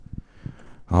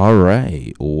All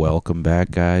right. Welcome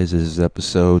back, guys. This is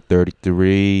episode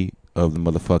 33 of the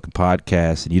motherfucking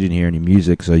podcast. And you didn't hear any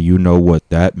music, so you know what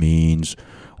that means.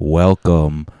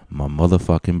 Welcome, my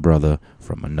motherfucking brother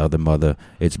from another mother.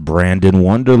 It's Brandon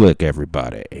Wunderlich,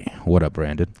 everybody. What up,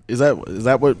 Brandon? Is that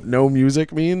what no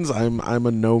music means? I'm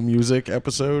a no music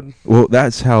episode. Well,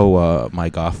 that's how my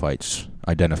Gothites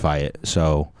identify it.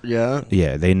 So Yeah.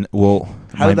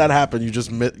 How did that happen? You just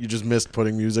missed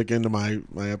putting music into my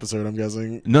episode, I'm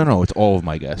guessing. No, it's all of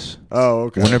my guests. Oh,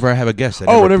 okay. Whenever I have a guest.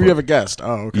 Whenever you have a guest.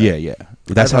 Oh, okay. Yeah.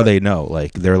 That's how they know.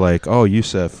 Like, they're like, oh,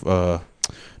 Yusuf,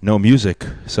 no music.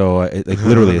 So,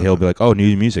 literally, he'll be like, oh,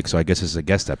 new music. So I guess it's a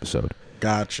guest episode.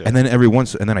 Gotcha. And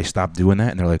then I stop doing that,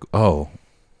 and they're like, oh,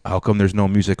 how come there's no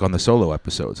music on the solo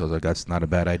episodes? I was like, that's not a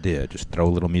bad idea. Just throw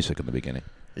a little music in the beginning.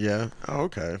 Yeah. Oh,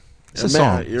 okay. It's a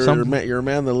song. You're a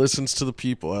man that listens to the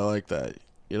people. I like that.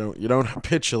 You don't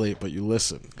capitulate, but you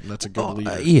listen. That's a good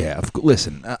leader.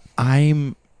 Listen,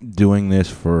 I'm doing this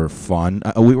for fun.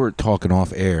 We were talking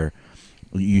off air.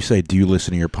 You say, do you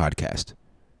listen to your podcast?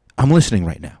 I'm listening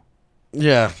right now.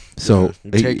 Yeah. So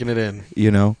you're taking it in.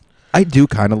 You know, I do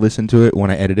kind of listen to it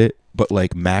when I edit it, but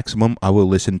like maximum, I will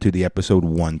listen to the episode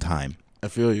one time. I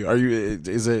feel you.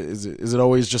 Is it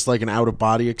always just like an out of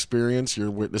body experience?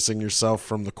 You're witnessing yourself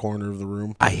from the corner of the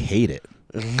room. I hate it.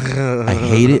 I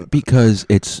hate it because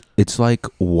it's like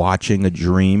watching a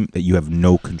dream that you have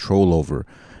no control over.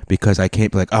 Because I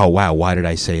can't be like, oh wow, why did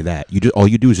I say that? All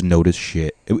you do is notice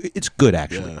shit. It's good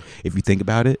actually. Yeah. If you think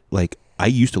about it, like I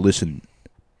used to listen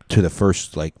to the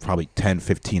first like probably 10,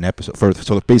 15 episodes.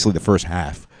 So basically the first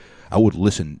half, I would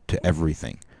listen to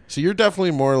everything. So you're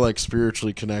definitely more like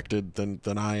spiritually connected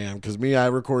than I am. Because I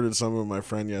recorded some with my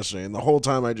friend yesterday, and the whole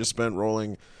time I just spent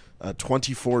rolling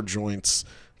 24 joints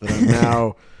that I'm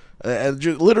now,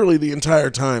 literally the entire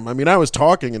time. I mean, I was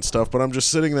talking and stuff, but I'm just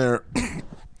sitting there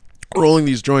rolling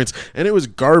these joints, and it was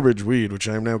garbage weed, which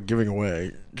I'm now giving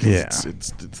away. Yeah,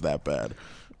 it's that bad.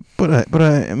 But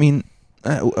I mean,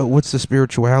 what's the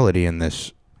spirituality in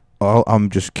this? I'm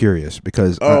just curious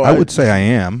because I would say I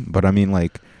am, but I mean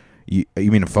like. You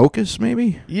mean a focus,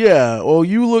 maybe? Yeah. Well,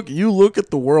 you look at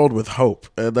the world with hope,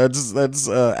 and that's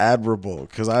admirable.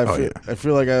 Because I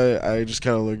feel like I just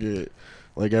kind of look at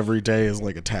like every day as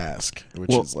like a task,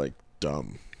 which is like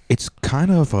dumb. It's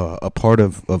kind of a part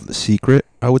of The Secret,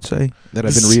 I would say, that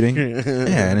I've been reading.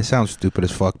 Yeah, and it sounds stupid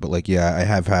as fuck, but like, yeah, I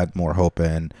have had more hope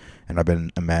and I've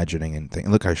been imagining and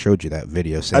thinking. Look, I showed you that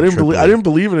video. I didn't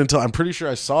believe it until I'm pretty sure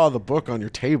I saw the book on your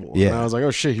table. Yeah, and I was like,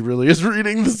 oh shit, he really is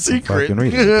reading The Secret.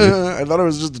 I thought it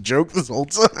was just a joke this whole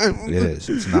time. It is.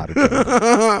 It's not a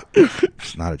joke.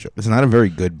 It's not a joke. It's not a very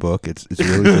good book. It's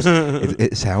really just.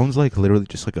 It sounds like literally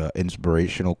just like a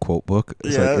inspirational quote book.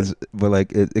 But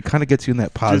it kind of gets you in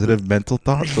that positive mental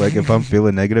thought. So like if I'm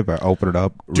feeling negative, I open it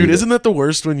up. Dude, isn't that the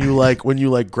worst when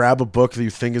you grab a book that you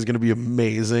think is going to be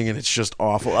amazing and it's just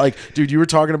awful? Like, dude, you were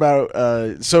talking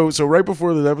about so right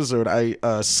before this episode,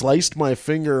 I sliced my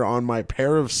finger on my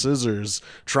pair of scissors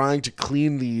trying to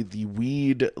clean the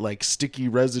weed like sticky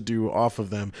residue off of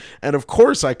them, and of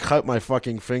course I cut my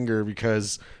fucking finger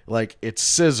because like it's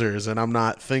scissors and I'm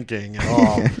not thinking at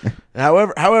all.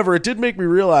 However, it did make me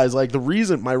realize like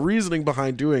my reasoning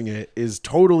behind doing it is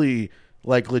totally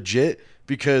like legit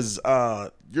because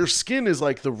your skin is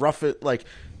like the roughest like.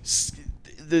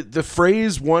 The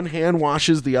phrase one hand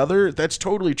washes the other, that's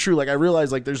totally true. Like I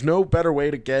realize like there's no better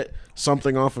way to get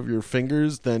something off of your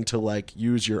fingers than to like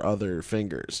use your other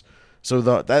fingers. So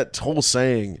that whole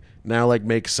saying now like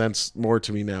makes sense more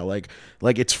to me now. Like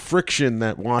it's friction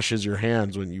that washes your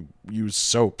hands when you use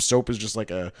soap. Soap is just like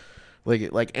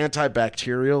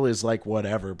antibacterial is like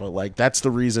whatever, but like that's the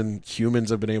reason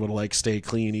humans have been able to like stay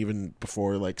clean even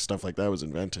before like stuff like that was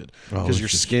invented, because your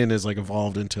skin is like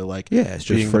evolved into like it's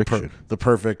being just friction. the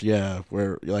perfect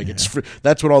where like it's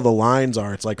that's what all the lines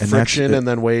are. It's like friction and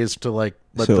then ways to like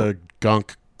let the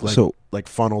gunk like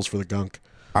funnels for the gunk.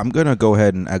 I'm gonna go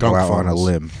ahead and go out on a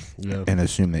limb Yeah. and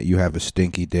assume that you have a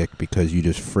stinky dick because you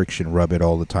just friction rub it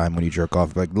all the time when you jerk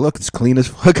off. Like, look, it's clean as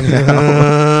fuck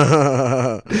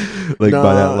now. Like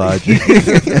by that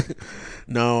logic.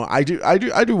 No, I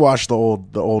do wash the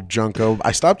old Junko.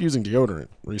 I stopped using deodorant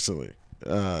recently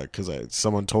because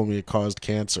someone told me it caused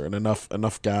cancer, and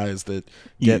enough guys that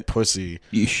get pussy.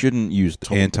 You shouldn't use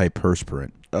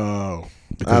antiperspirant. Oh,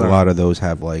 because a lot of those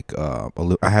have like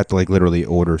I have to like literally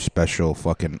order special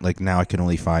fucking like now I can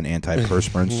only find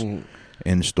antiperspirants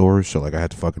in stores, so like I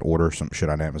had to fucking order some shit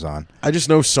on Amazon. I just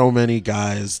know so many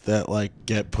guys that like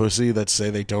get pussy that say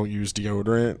they don't use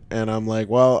deodorant, and I'm like,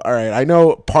 well, all right, I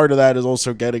know part of that is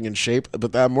also getting in shape,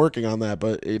 but I'm working on that,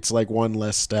 but it's like one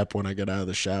less step when I get out of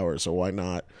the shower, so why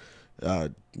not?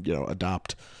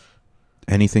 adopt.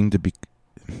 Anything to be.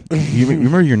 You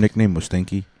remember your nickname was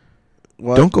Stinky?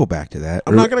 What? Don't go back to that.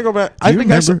 I'm not going to go back.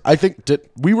 I think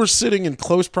we were sitting in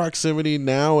close proximity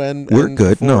now, and we're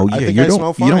good. Before. No, I yeah, think you I don't.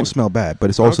 smell fine. You don't smell bad, but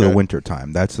it's also Okay. the winter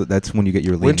time. That's when you get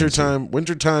your leniency.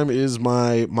 Winter time is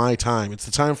my time. It's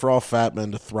the time for all fat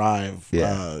men to thrive.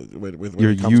 Yeah. When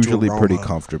You're it comes usually to pretty aroma.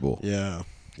 comfortable. Yeah,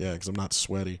 because I'm not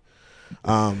sweaty.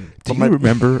 Do you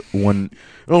remember when?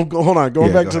 Oh, hold on.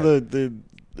 Going Yeah, back go to the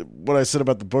what I said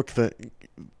about the book thing.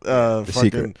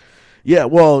 Secret. Yeah,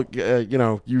 well,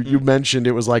 you mentioned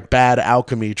it was like bad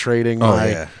alchemy trading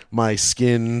my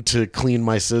skin to clean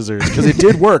my scissors, because it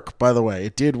did work. By the way,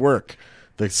 it did work.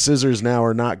 The scissors now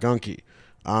are not gunky.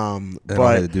 All I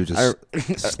But had to do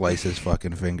just slice his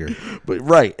fucking finger. But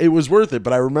right, it was worth it.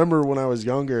 But I remember when I was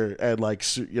younger, and like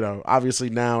obviously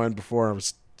now and before, I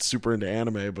was super into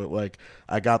anime. But like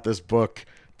I got this book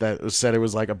that said it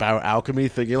was like about alchemy,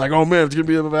 thinking like, oh man, it's gonna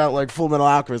be about like Full Metal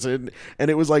Alchemist, and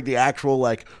it was like the actual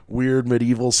like weird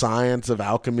medieval science of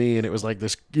alchemy, and it was like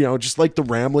this, just like the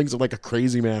ramblings of like a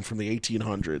crazy man from the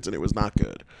 1800s, and it was not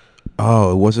good.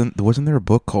 Oh, wasn't there a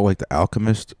book called like The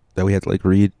Alchemist that we had to like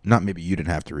read? Not maybe you didn't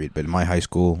have to read, but in my high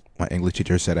school, my English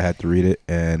teacher said I had to read it,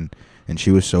 and she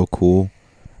was so cool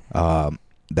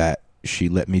that she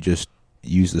let me just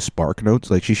use the Spark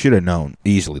Notes. Like, she should have known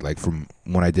easily, like from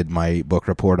when I did my book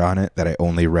report on it, that I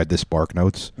only read the Spark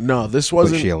Notes. No, this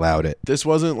wasn't. But she allowed it. This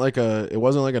wasn't like a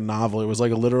novel. It was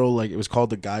like a literal, like, it was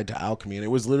called The Guide to Alchemy, and it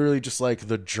was literally just like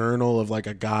the journal of like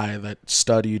a guy that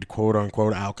studied quote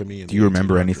unquote alchemy. Do you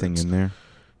remember anything in there?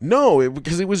 No,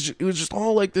 because it was just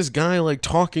all like this guy like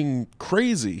talking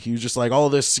crazy. He was just like, all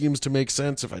this seems to make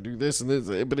sense if I do this and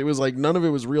this, but it was like none of it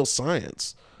was real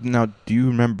science. Now, do you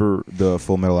remember the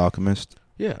Full Metal Alchemist?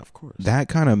 Yeah, of course. That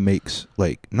kind of makes,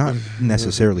 like, not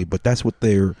necessarily, but that's what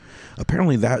they're,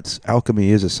 apparently that's,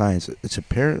 alchemy is a science. It's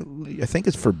apparently, I think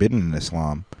it's forbidden in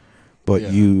Islam, but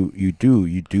Yeah. you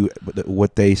do,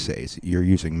 what they say is you're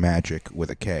using magic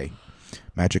with a K.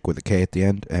 Magic with a K at the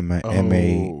end,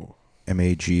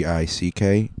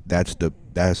 M-A-G-I-C-K.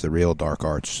 That's the real dark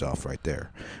arts stuff right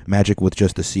there. Magic with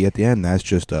just a C at the end, that's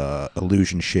just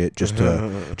illusion shit. Just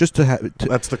to have.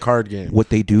 That's the card game. What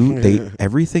they do,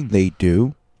 everything they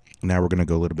do. Now we're gonna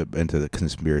go a little bit into the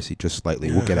conspiracy, just slightly.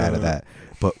 We'll get out of that.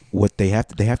 But what they have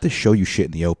to show you shit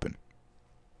in the open.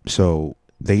 So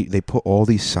they put all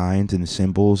these signs and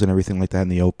symbols and everything like that in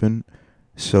the open,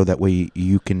 so that way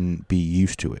you can be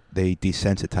used to it. They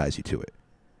desensitize you to it,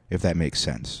 if that makes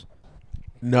sense.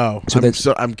 No,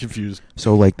 I'm confused.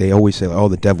 So, like, they always say, like, oh,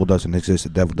 the devil doesn't exist,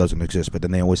 but then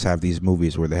they always have these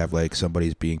movies where they have, like,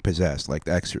 somebody's being possessed, like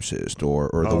The Exorcist, or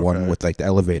the one with, like, the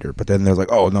elevator. But then they're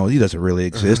like, oh, no, he doesn't really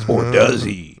exist, or does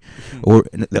he? Or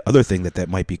the other thing that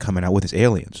might be coming out with is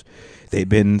aliens. They've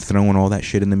been throwing all that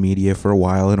shit in the media for a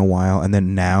while, and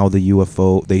then now the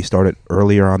UFO, they started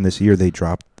earlier on this year, they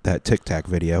dropped that Tic Tac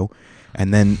video.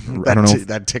 And then, I don't know.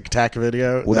 That Tic Tac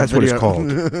video? Well, that's what it's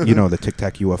called. You know, the Tic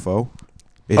Tac UFO?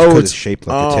 It's shaped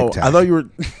like a Tic Tac. I thought you were.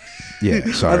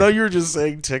 Yeah, sorry. I thought you were just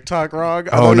saying TikTok wrong.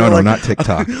 Oh, no, not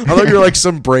TikTok. I thought you were like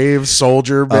some brave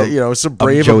soldier, some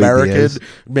brave American Diaz.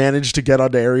 managed to get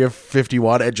onto Area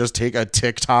 51 and just take a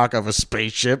TikTok of a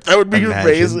spaceship. That would be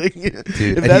amazing.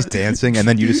 Dude, and he's dancing, and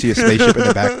then you just see a spaceship in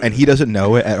the back, and he doesn't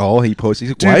know it at all. He posts, he's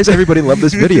like, why does everybody love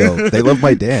this video? They love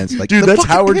my dance. Like, dude, that's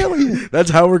how we're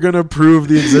going to prove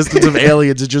the existence of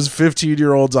aliens. It's just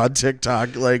 15-year-olds on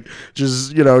TikTok, like,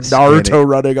 just, Naruto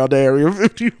running onto Area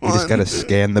 51. You just got to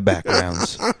scan the backgrounds.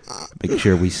 Make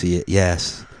sure we see it.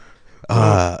 Yes.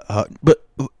 But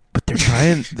they're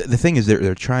trying. The thing is,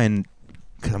 they're trying.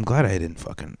 Because I'm glad I didn't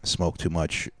fucking smoke too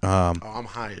much. I'm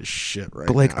high as shit right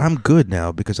now. But like, I'm good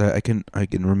now because I can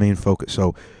remain focused.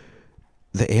 So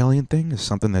the alien thing is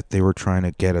something that they were trying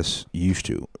to get us used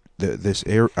to.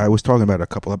 I was talking about it a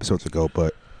couple episodes ago,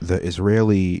 but the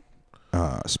Israeli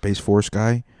Space Force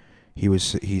guy,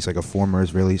 he's like a former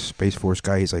Israeli Space Force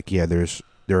guy. He's like, yeah, there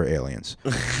are aliens,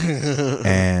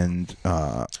 and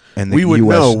we would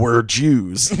know we're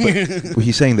Jews.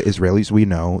 He's saying the Israelis we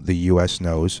know, the U.S.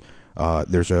 knows.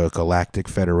 There's a galactic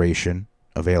federation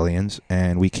of aliens,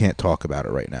 and we can't talk about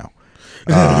it right now.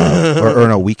 Or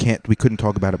no, we couldn't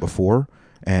talk about it before.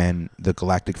 And the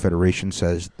Galactic Federation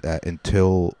says that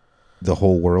until the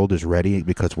whole world is ready,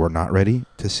 because we're not ready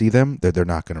to see them, they're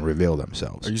not going to reveal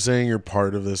themselves. Are you saying you're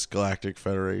part of this Galactic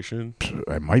Federation?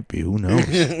 I might be. Who knows?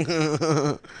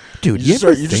 Dude, you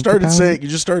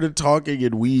just started talking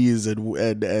in wheeze and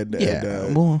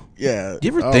yeah. Do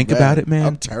you ever think about it, man?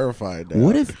 I'm terrified now.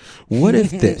 What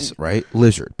if this, right?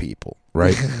 Lizard people.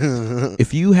 right?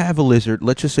 If you have a lizard,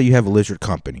 let's just say you have a lizard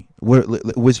company. Where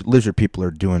lizard people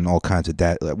are doing all kinds of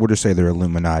that. We'll just say they're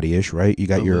Illuminati-ish, right? You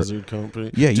got a your lizard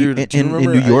company. yeah, Dude, in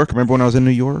New York. Remember when I was in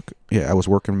New York? Yeah, I was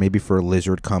working maybe for a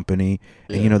lizard company,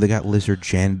 and Yeah. they got lizard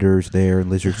janitors there and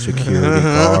lizard security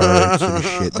guards and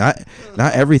shit.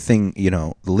 Not everything.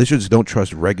 The lizards don't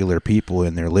trust regular people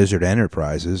in their lizard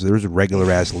enterprises. There's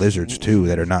regular ass lizards too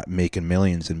that are not making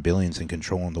millions and billions and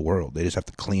controlling the world. They just have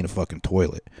to clean a fucking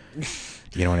toilet.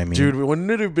 You know what I mean? Dude, wouldn't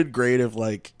it have been great if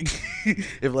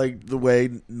the way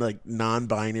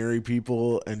non-binary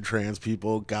people and trans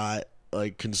people got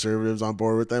conservatives on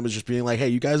board with them is just being like, hey,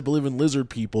 you guys believe in lizard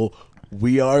people,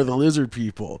 we are the lizard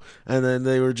people, and then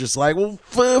they were just like, well,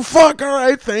 fuck, all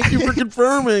right, thank you for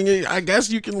confirming. I guess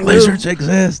you can lizards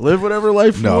exist. Live whatever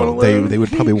life you want to live. They would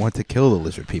probably want to kill the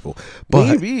lizard people,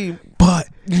 but Maybe.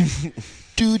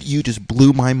 Dude, you just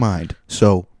blew my mind.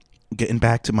 So, getting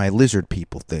back to my lizard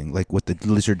people thing, like with the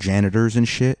lizard janitors and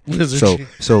shit.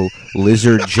 So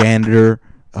lizard janitor,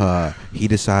 he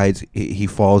decides he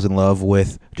falls in love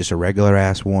with just a regular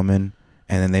ass woman,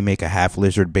 and then they make a half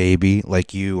lizard baby,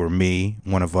 like you or me.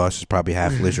 One of us is probably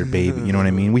half lizard baby. You know what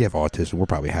I mean? We have autism. We're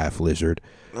probably half lizard.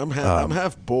 I'm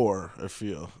half boar. I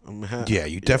feel. Yeah,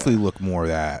 you definitely look more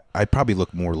that. I'd probably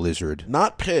look more lizard.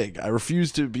 Not pig. I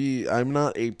refuse to be. I'm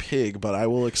not a pig, but I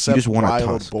will accept just want a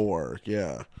wild tusk. boar.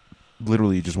 Yeah.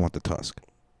 Literally, you just want the tusk.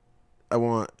 I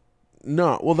want.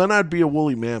 No, well then I'd be a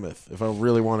woolly mammoth if I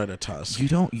really wanted a tusk. You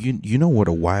don't. You know what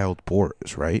a wild boar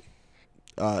is, right?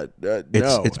 No,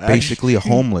 It's basically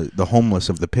the homeless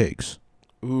of the pigs.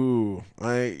 Ooh,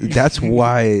 That's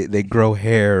why they grow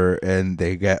hair and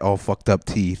they get all fucked up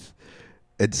teeth,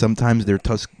 and sometimes their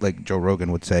tusk, like Joe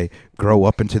Rogan would say, grow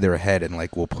up into their head and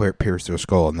will pierce their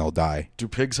skull and they'll die. Do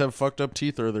pigs have fucked up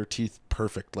teeth, or are their teeth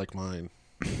perfect like mine?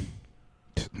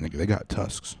 Nigga, they got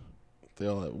tusks. They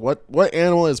all have, what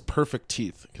animal has perfect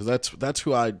teeth? Because that's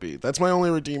who I'd be. That's my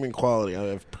only redeeming quality. I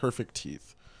have perfect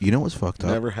teeth. You know what's fucked up?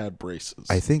 Never had braces.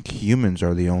 I think humans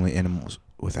are the only animals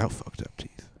without fucked up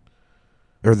teeth.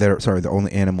 Or the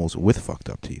only animals with fucked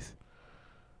up teeth.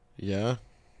 Yeah.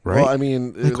 Right? Well, I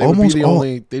mean, Like they almost would be all-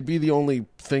 they'd be the only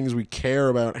things we care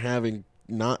about having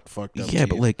not fucked up Yeah,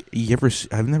 teeth. but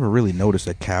I've never really noticed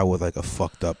a cow with a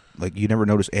fucked up, you never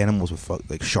notice animals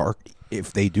with shark,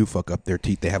 if they do fuck up their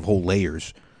teeth, they have whole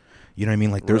layers. You know what I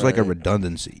mean? There's a Right.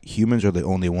 redundancy. Humans are the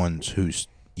only ones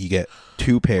you get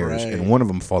two pairs, Right. and one of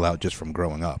them fall out just from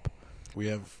growing up. We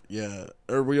have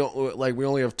or we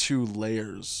only have two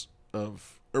layers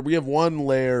or we have one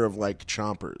layer of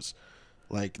chompers.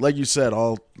 Like you said,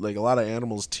 a lot of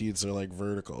animals' teeth are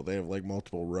vertical. They have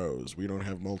multiple rows. We don't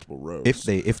have multiple rows.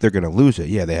 If they're gonna lose it,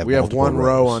 yeah, they have. We have multiple one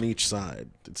row rows. on each side.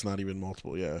 It's not even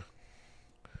multiple. Yeah.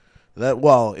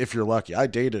 If you're lucky. I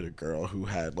dated a girl who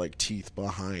had teeth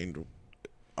behind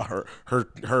her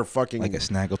fucking like a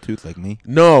snaggletooth, like me.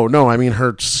 No, I mean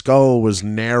her skull was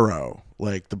narrow.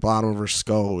 The bottom of her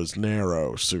skull was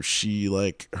narrow, so she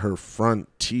her front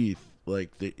teeth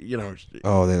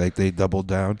Oh, they doubled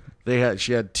down.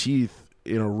 she had teeth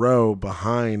in a row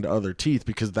behind other teeth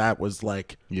because that was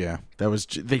Yeah,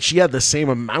 she had the same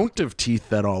amount of teeth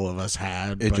that all of us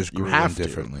had. it but just you grew have in to.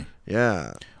 differently.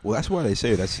 Yeah. Well, that's why they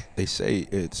say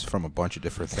it's from a bunch of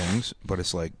different things, but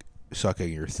it's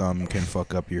sucking your thumb can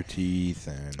fuck up your teeth,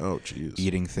 and jeez.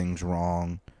 eating things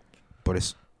wrong. But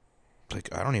it's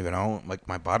I don't even know.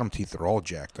 My bottom teeth are all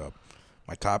jacked up.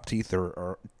 My top teeth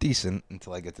are decent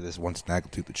until I get to this one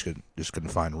snaggletooth that just couldn't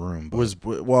find room. But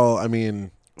I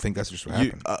mean, I think that's just what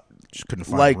happened. Just couldn't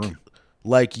find room.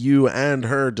 Like you and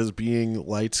her, does being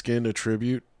light skinned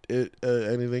attribute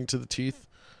anything to the teeth?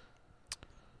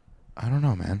 I don't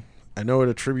know, man. I know it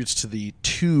attributes to the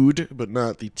tood, but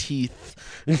not the teeth.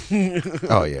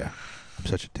 Oh yeah, I'm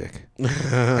such a dick.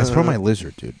 That's from my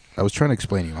lizard, dude. I was trying to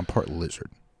explain to you. I'm part lizard.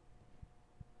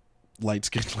 Light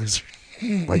skinned lizard.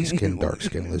 Light skin, dark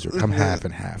skin lizard. I'm half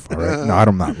and half. All right. No,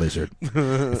 I'm not lizard.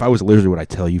 If I was a lizard, would I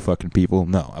tell you fucking people?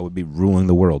 No, I would be ruling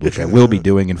the world, which I will be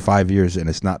doing in 5 years, and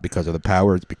it's not because of the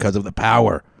power. It's because of the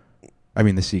power. I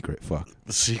mean, the secret. Fuck.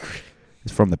 The secret.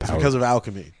 It's from the power. It's because of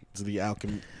alchemy. It's the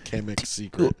alchemic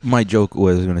secret. My joke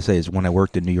was going to say is when I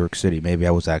worked in New York City, maybe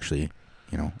I was actually,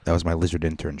 that was my lizard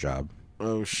intern job.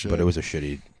 Oh shit! But it was a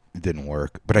shitty. It didn't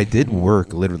work. But I did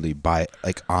work literally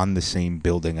on the same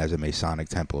building as a Masonic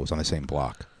temple. It was on the same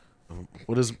block.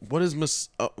 What is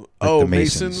the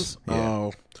Masons? Yeah.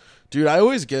 Oh, dude, I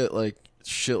always get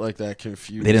shit like that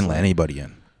confused. They didn't let anybody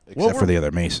in except for the other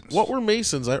Masons. What were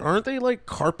Masons? Aren't they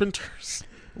carpenters?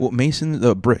 Well, Masons,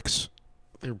 bricks.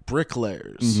 They're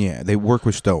bricklayers. Yeah, they work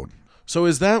with stone. So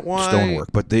is that why Stonework?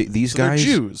 But these guys,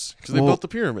 they're Jews because they built the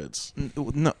pyramids.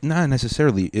 No, not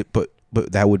necessarily. But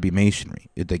but that would be masonry.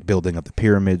 It's like building of the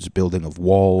pyramids, building of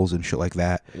walls and shit like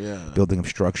that. Yeah. Building of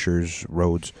structures,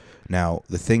 roads. Now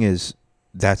the thing is,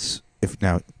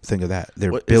 think of that.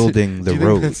 They're building the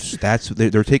roads.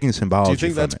 They're taking symbology. Do you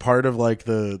think from that's it. part of like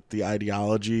the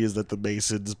ideology is that the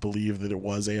Masons believe that it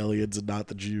was aliens and not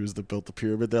the Jews that built the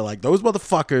pyramid? They're like, those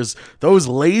motherfuckers, those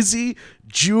lazy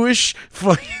Jewish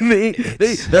fucking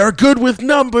they're good with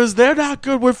numbers. They're not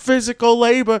good with physical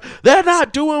labor. They're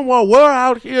not doing what we're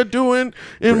out here doing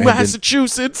in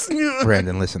Massachusetts.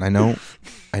 Brandon, listen, I know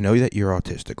that you're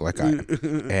autistic like I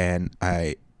am, and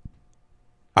I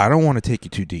don't want to take you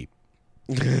too deep.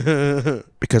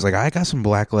 Because like I got some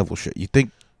black level shit.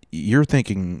 You're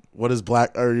thinking what is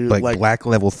black? Are you like black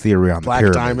level theory on black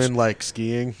the pyramids? diamond like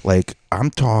skiing? Like I'm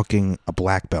talking a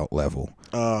black belt level.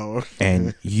 Oh,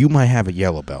 and you might have a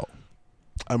yellow belt.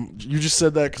 You just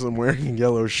said that because I'm wearing a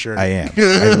yellow shirt. I am.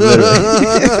 I literally.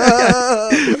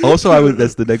 Also,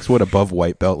 that's the next one above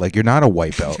white belt. Like you're not a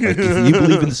white belt. Like if you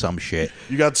believe in some shit.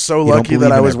 You got so lucky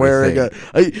that I was wearing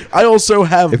I also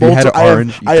have. If you had an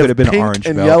orange, you could have been an orange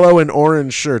and belt. Yellow and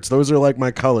orange shirts. Those are like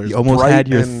my colors. You almost had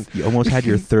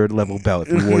your third level belt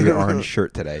if you wore your orange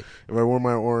shirt today. If I wore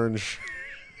my orange,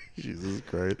 Jesus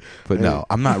Christ. But no,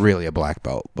 I'm not really a black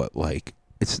belt. But like.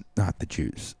 It's not the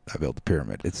Jews that built the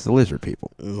pyramid. It's the lizard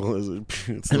people.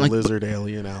 It's the lizard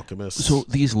alien alchemists. So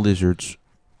these lizards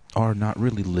are not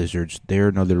really lizards. They're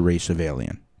another race of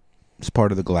alien. It's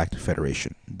part of the Galactic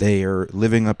Federation. They are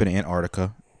living up in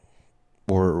Antarctica,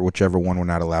 or whichever one we're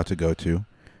not allowed to go to.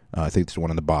 I think it's the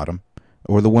one on the bottom,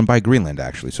 or the one by Greenland,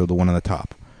 actually. So the one on the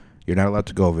top. You're not allowed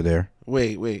to go over there.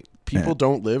 Wait. People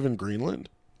don't live in Greenland?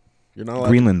 You're not allowed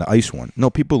Greenland, the ice one. No,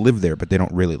 people live there, but they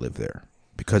don't really live there.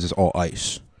 Because it's all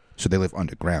ice, so they live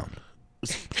underground.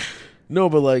 No,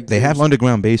 but like they have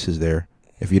underground bases there.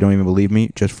 If you don't even believe me,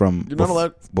 just from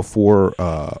before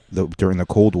during the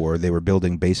Cold War, they were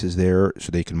building bases there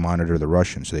so they could monitor the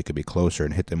Russians, so they could be closer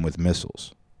and hit them with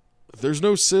missiles. There's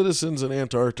no citizens in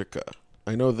Antarctica.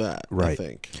 I know that. Right. I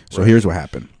think. So here's what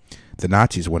happened: the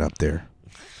Nazis went up there.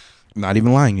 I'm not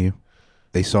even lying to you.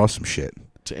 They saw some shit.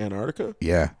 To Antarctica?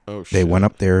 Yeah. Oh shit. They went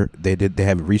up there. They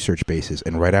have research bases,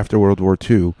 and right after World War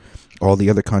II, all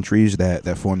the other countries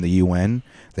that formed the UN,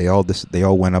 they all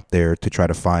went up there to try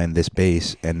to find this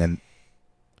base. And then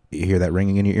you hear that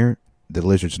ringing in your ear? The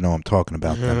lizards know I'm talking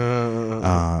about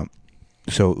them.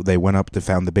 So they went up to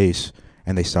found the base,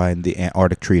 and they signed the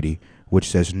Antarctic Treaty, which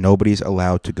says nobody's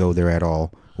allowed to go there at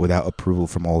all without approval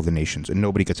from all the nations. And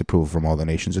nobody gets approval from all the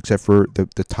nations except for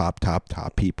the top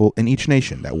people in each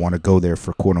nation that want to go there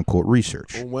for quote-unquote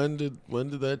research. Well, when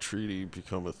did that treaty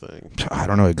become a thing? I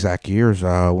don't know exact years.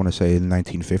 I want to say in the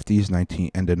 1950s,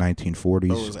 end of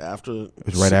 1940s. Oh, it was after? It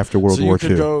was right after World War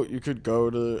II. You could go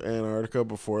to Antarctica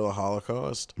before the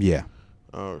Holocaust? Yeah.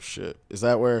 Oh, shit. Is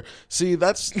that where... See,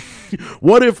 that's...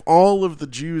 What if all of the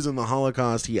Jews in the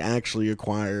Holocaust he actually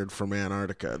acquired from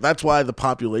Antarctica? That's why the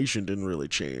population didn't really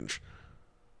change.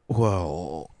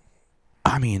 Well,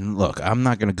 I mean, look, I'm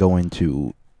not going to go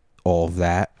into all of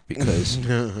that because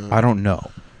I don't know.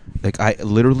 Like, I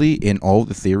literally, in all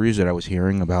the theories that I was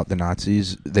hearing about the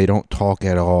Nazis, they don't talk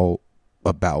at all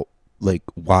about, like,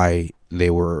 why they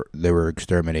were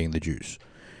exterminating the Jews.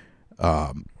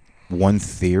 One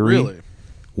theory... Really?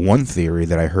 One theory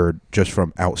that I heard just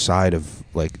from outside of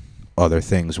like other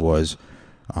things was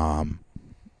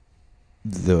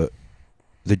the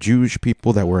Jewish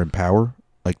people that were in power,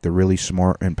 like the really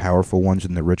smart and powerful ones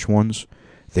and the rich ones,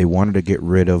 they wanted to get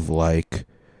rid of like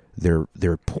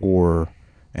their poor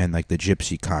and like the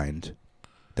gypsy kind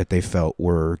that they felt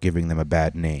were giving them a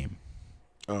bad name.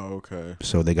 Oh, okay.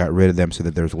 So they got rid of them so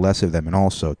that there's less of them, and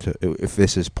also if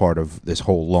this is part of this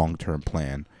whole long-term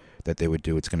plan that they would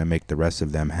do, it's going to make the rest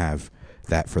of them have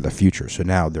that for the future. So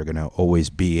now they're going to always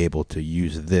be able to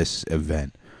use this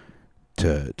event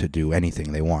to do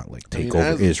anything they want, like take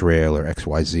over Israel or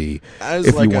XYZ,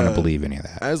 if you want to believe any of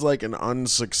that. As like an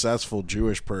unsuccessful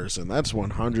Jewish person, that's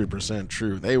 100%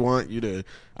 true. They want you to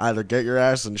either get your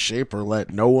ass in shape or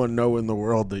let no one know in the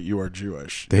world that you are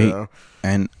Jewish.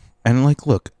 And like,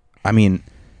 look, I mean,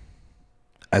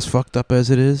 as fucked up as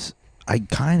it is, I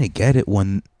kind of get it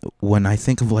when I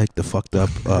think of like the fucked up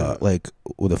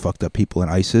the fucked up people in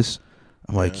ISIS.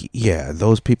 I'm like, yeah,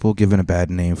 those people given a bad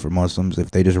name for Muslims.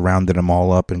 If they just rounded them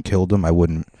all up and killed them, I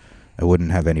wouldn't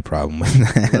have any problem with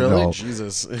that at all.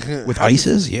 Jesus. With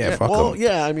ISIS, fuck them.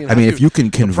 Yeah, I mean, if you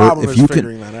can convert, if you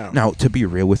can, that out. Now to be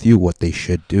real with you, what they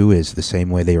should do is the same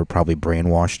way they were probably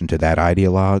brainwashed into that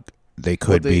they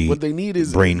could be what they need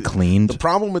is brain cleaned. The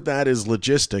problem with that is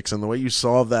logistics, and the way you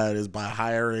solve that is by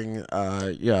hiring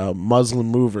Muslim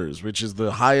Movers, which is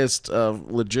the highest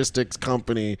logistics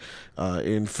company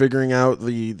in figuring out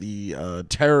the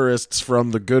terrorists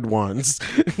from the good ones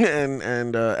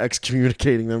and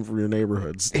excommunicating them from your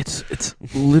neighborhoods. It's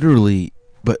literally,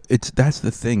 but that's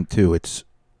the thing too. It's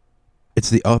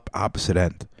the opposite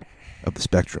end of the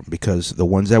spectrum, because the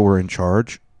ones that were in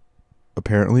charge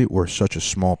apparently were such a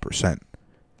small percent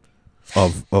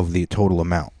of the total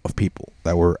amount of people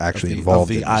that were actually involved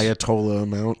of the in Ayatollah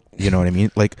amount. You know what I mean?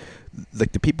 Like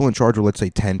the people in charge were, let's say,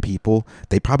 10 people.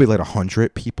 They probably let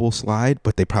 100 people slide,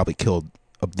 but they probably killed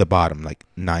the bottom, like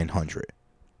 900.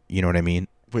 You know what I mean?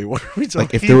 Wait, what are we talking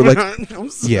like if they were like,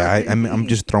 yeah, I'm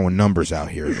just throwing numbers out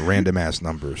here, random ass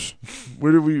numbers.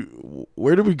 Where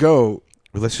did we go?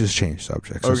 Let's just change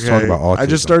subjects. Let's talk about autism. I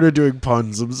just started doing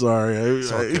puns. I'm sorry.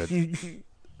 It's all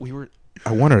good.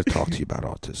 I wanted to talk to you about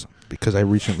autism because I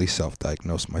recently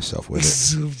self-diagnosed myself with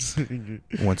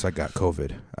it. Once I got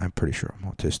COVID, I'm pretty sure I'm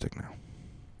autistic now.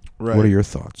 Right. What are your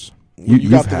thoughts? You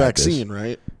got the vaccine,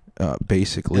 right?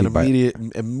 Basically, and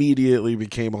immediately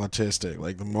became autistic.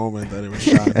 Like the moment that it was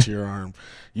shot into your arm,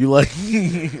 you like.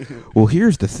 Well,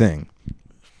 here's the thing.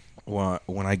 When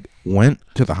I went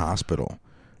to the hospital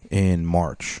in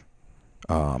March,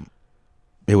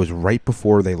 it was right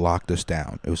before they locked us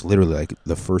down. It was literally like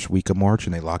the first week of March,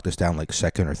 and they locked us down like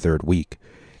second or third week.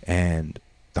 And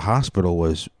the hospital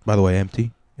was, by the way,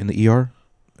 empty in the ER.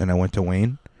 And I went to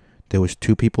Wayne. There was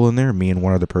 2 people in there, me and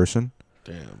one other person.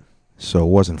 Damn. So it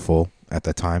wasn't full at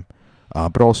that time.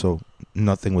 But also,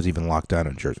 nothing was even locked down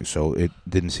in Jersey, so it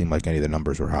didn't seem like any of the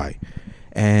numbers were high.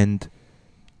 And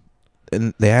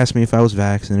they asked me if I was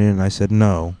vaccinated, and I said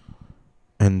no.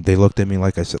 And they looked at me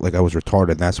like I said, like I was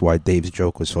retarded. And that's why Dave's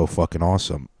joke was so fucking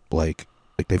awesome. Like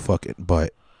they fucking.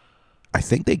 But I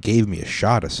think they gave me a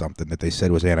shot of something that they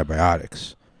said was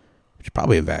antibiotics, which is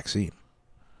probably a vaccine.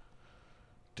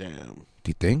 Damn. Do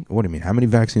you think? What do you mean? How many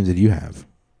vaccines did you have?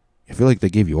 I feel like they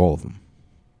gave you all of them.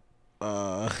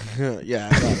 Yeah,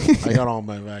 I got all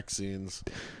my vaccines.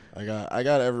 I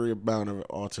got every amount of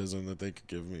autism that they could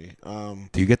give me.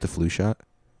 Do you get the flu shot?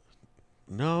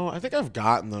 No, I think I've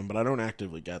gotten them, but I don't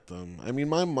actively get them. I mean,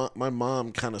 my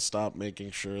mom kind of stopped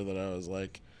making sure that I was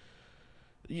like,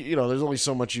 you know, there's only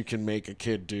so much you can make a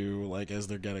kid do, like, as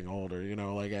they're getting older. You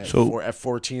know, like at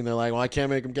 14, they're like, well, I can't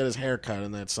make him get his hair cut,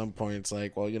 and at some point, it's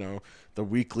like, well, you know, the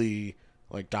weekly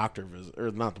like doctor visit, or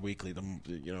not the weekly, the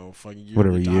fucking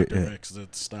yearly doctor mix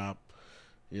that stop.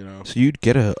 You know, so you'd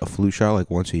get a flu shot like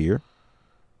once a year?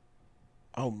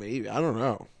 Oh, maybe, I don't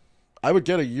know. I would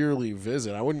get a yearly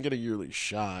visit. I wouldn't get a yearly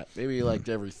shot. Maybe like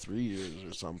every 3 years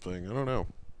or something. I don't know.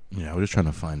 Yeah, I was just trying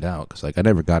to find out because like I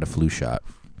never got a flu shot,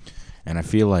 and I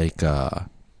feel like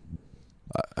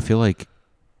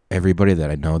everybody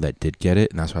that I know that did get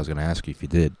it, and that's what I was going to ask you if you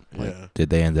did. Like, yeah. Did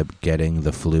they end up getting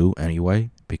the flu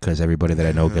anyway? Because everybody that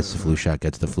I know gets the flu shot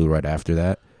gets the flu right after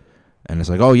that, and it's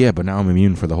like, oh yeah, but now I'm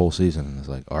immune for the whole season. And it's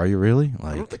like, are you really?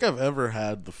 Like, I don't think I've ever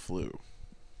had the flu.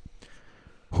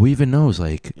 Who even knows?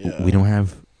 Like, Yeah. we don't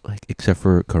have, like, except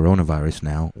for coronavirus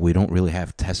now, we don't really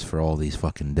have tests for all these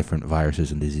fucking different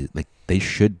viruses and diseases. Like, they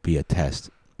should be a test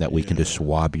that we can just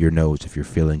swab your nose if you're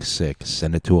feeling sick,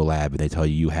 send it to a lab, and they tell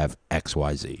you have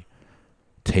XYZ.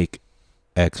 Take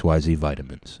XYZ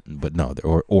vitamins. But no,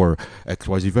 or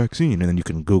XYZ vaccine, and then you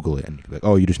can Google it, and you're like,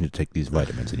 oh, you just need to take these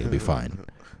vitamins, and you'll be fine.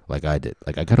 Like I did.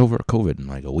 Like, I got over COVID in,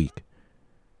 like, a week.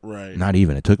 Right. Not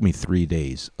even. It took me 3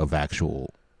 days of actual,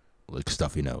 like,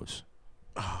 stuffy nose.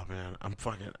 Oh man, I'm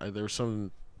fucking. There was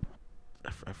some. I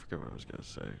forget what I was gonna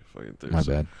say. Fucking. My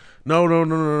bad. No.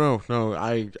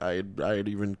 I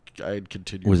had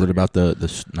continued. Was it about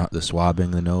not the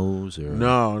swabbing the nose or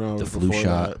no the flu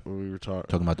shot? We were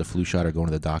Talking about the flu shot or going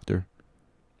to the doctor.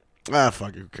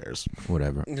 Fuck. Who cares?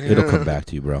 Whatever. It'll come back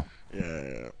to you, bro.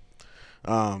 Yeah.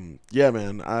 Yeah,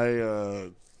 man.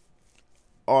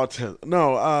 Autism.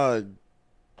 No.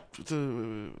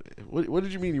 What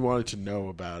did you mean you wanted to know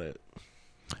about it?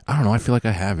 I don't know. I feel like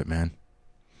I have it, man.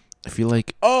 I feel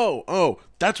like. Oh,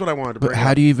 that's what I wanted to bring But up.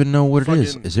 how do you even know what it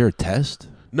is? Is there a test?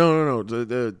 No.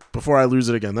 Before I lose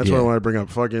it again, that's what I want to bring up.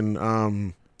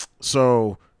 Fucking.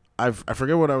 So I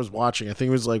forget what I was watching. I think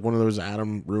it was like one of those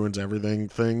Adam ruins everything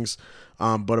things.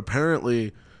 But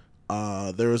apparently,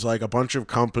 there was like a bunch of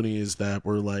companies that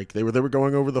were like they were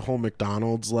going over the whole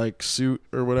McDonald's like suit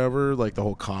or whatever, like the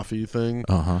whole coffee thing.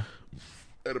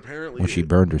 And apparently, When she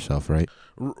burned herself, right?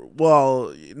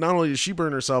 Well, not only did she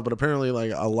burn herself, but apparently,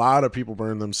 like, a lot of people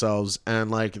burned themselves, and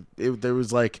like there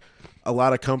was like a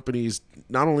lot of companies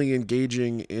not only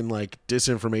engaging in like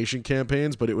disinformation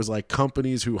campaigns, but it was like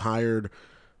companies who hired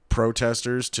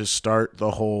protesters to start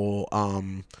the whole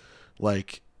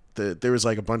there was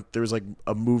like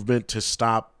a movement to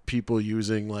stop people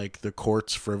using like the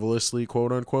courts frivolously,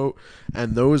 quote unquote,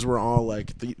 and those were all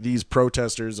like these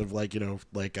protesters of like, you know,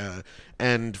 like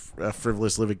end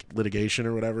frivolous litigation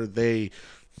or whatever. They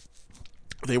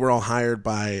were all hired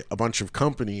by a bunch of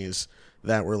companies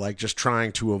that were like just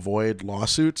trying to avoid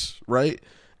lawsuits, right?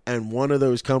 And one of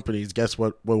those companies, guess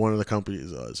what one of the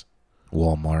companies was?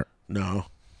 Walmart. No,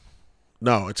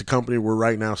 it's a company we're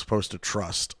right now supposed to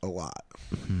trust a lot.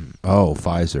 Oh,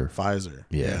 Pfizer.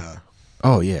 Yeah.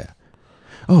 Oh yeah.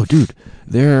 Oh, dude,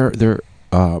 they're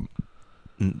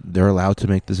allowed to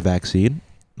make this vaccine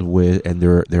and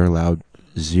they're allowed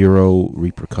zero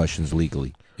repercussions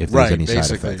legally if there's any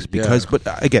side effects. Because, but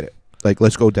I get it. Like,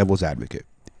 let's go devil's advocate.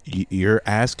 You're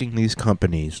asking these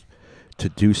companies to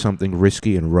do something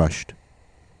risky and rushed,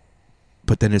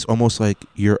 but then it's almost like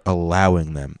you're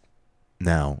allowing them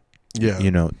now, you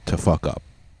know, to fuck up.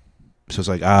 So it's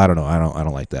like, I don't know. I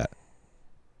don't like that.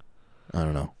 I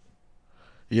don't know.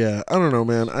 Yeah, I don't know,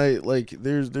 man. I like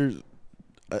there's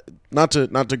not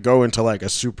to go into like a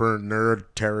super nerd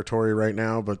territory right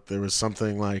now, but there was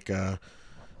something like that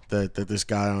this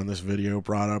guy on this video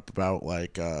brought up about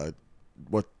like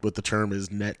what the term is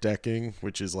net decking,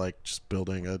 which is like just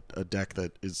building a deck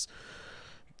that is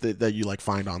that you like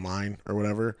find online or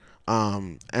whatever.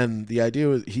 And the idea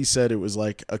was, he said it was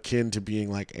like akin to being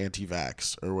like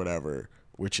anti-vax or whatever,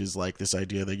 which is like this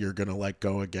idea that you're gonna like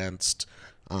go against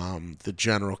the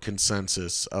general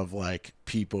consensus of like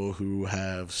people who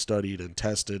have studied and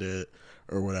tested it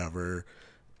or whatever,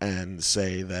 and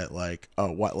say that like,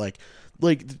 oh, what like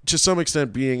to some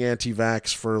extent being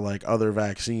anti-vax for like other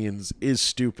vaccines is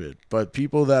stupid, but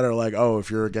people that are like, oh, if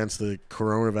you're against the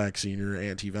corona vaccine, you're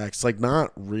anti-vax, it's like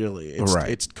not really.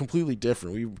 It's completely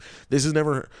different. This is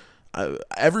never.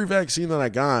 Every vaccine that I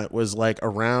got was like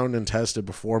around and tested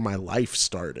before my life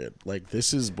started. Like,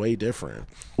 this is way different.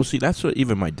 Well, see, that's what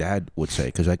even my dad would say,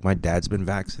 because like my dad's been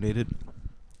vaccinated,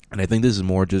 and I think this is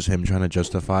more just him trying to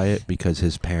justify it because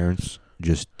his parents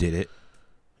just did it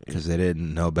because they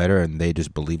didn't know better and they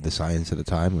just believed the science at the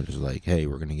time, which is like, hey,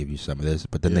 we're going to give you some of this.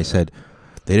 But then they said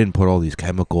they didn't put all these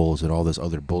chemicals and all this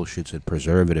other bullshits and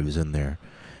preservatives in there.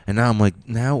 And now I'm like,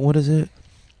 now what is it?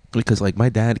 Because like my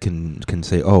dad can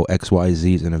say, oh,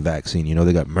 XYZ is in a vaccine. You know,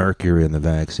 they got mercury in the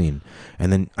vaccine.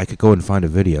 And then I could go and find a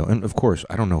video. And of course,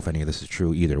 I don't know if any of this is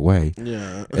true either way.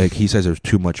 Yeah. Like he says there's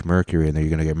too much mercury in there. You're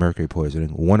going to get mercury poisoning.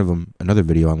 One of them, another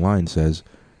video online says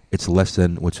it's less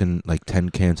than what's in like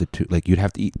 10 cans of tuna. Like you'd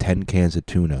have to eat 10 cans of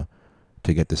tuna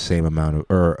to get the same amount of,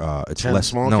 or it's 10 less.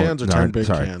 small cans or 10 big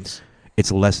cans?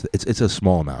 It's less. It's a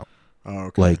small amount. Oh,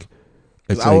 okay. Like,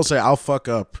 it's I will say I'll fuck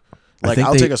up. Like,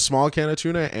 I'll take a small can of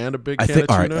tuna and a big can of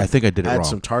tuna. All right, I think I did it wrong. Add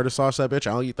some tartar sauce to that bitch.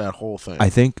 I'll eat that whole thing. I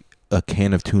think a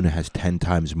can of tuna has 10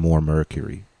 times more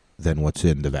mercury than what's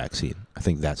in the vaccine. I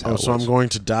think that's how it so was. I'm going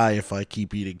to die if I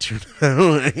keep eating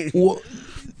tuna. Well,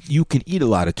 you can eat a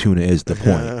lot of tuna is the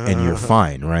point, and you're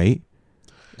fine, right?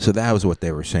 So that was what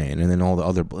they were saying. And then all the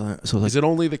other... So like, is it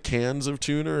only the cans of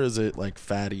tuna, or is it like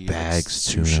fatty...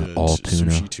 bags, like tuna, all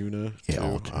tuna. Sushi tuna? Yeah, too?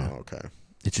 all tuna. Oh, okay.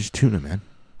 It's just tuna, man.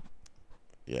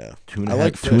 Yeah. Tuna I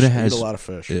like fish. Tuna I has eat a lot of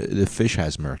fish. The fish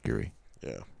has mercury.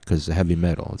 Yeah. Because the heavy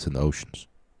metal, it's in the oceans.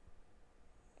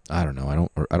 I don't know.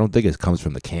 I don't think it comes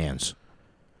from the cans.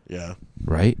 Yeah.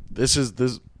 Right? This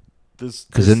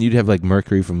because then you'd have like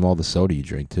mercury from all the soda you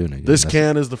drink too. And this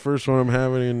can is the first one I'm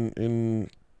having in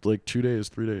like 2 days,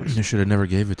 3 days. They should have never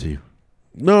gave it to you.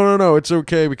 No, it's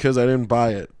okay because I didn't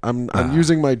buy it. I'm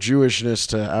using my Jewishness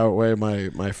to outweigh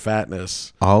my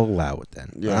fatness. I'll allow it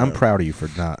then. Yeah. I'm proud of you for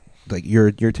not like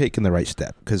you're taking the right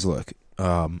step because look,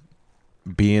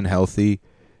 being healthy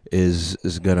is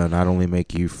gonna not only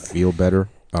make you feel better.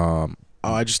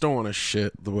 I just don't want to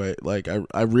shit the way like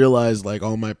I realize like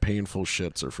all my painful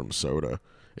shits are from soda.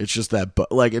 It's just that,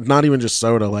 but like it's not even just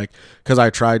soda. Like because I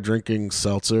tried drinking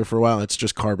seltzer for a while, it's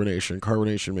just carbonation.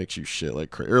 Carbonation makes you shit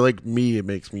like crazy, or like me, it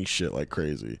makes me shit like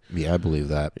crazy. Yeah, I believe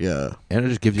that. Yeah, and it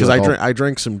just gives you because I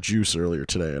drank some juice earlier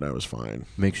today and I was fine.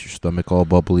 Makes your stomach all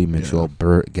bubbly, makes you all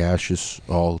burnt, gaseous,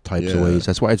 all types of ways.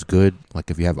 That's why it's good.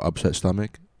 Like if you have an upset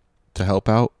stomach, to help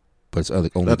out. But it's only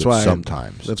good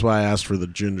sometimes. That's why I asked for the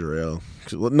ginger ale.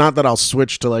 Not that I'll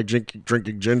switch to like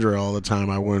drinking ginger ale all the time.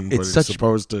 I wouldn't. But it's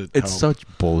supposed to. It's help.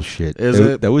 Such bullshit. Is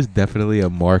it? That was definitely a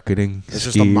marketing. It's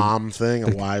scheme. just a mom thing,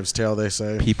 a wives' tale. They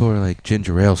say people are like,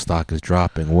 ginger ale stock is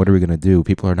dropping. What are we gonna do?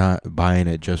 People are not buying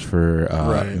it just for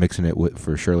mixing it with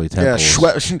for Shirley Temple.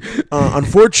 Yeah,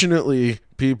 unfortunately,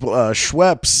 people.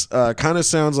 Schweppes kind of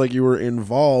sounds like you were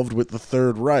involved with the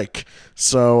Third Reich,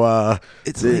 so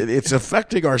it's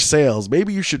affecting our sales.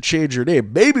 Maybe you should change your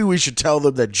name. Maybe we should tell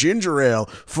them that ginger ale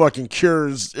fucking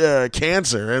cures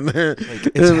cancer, and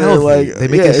it's healthy. like, They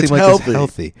make it seem like healthy. it's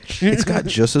healthy. It's got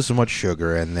just as much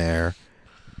sugar in there.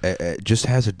 It just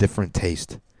has a different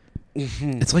taste.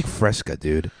 It's like Fresca,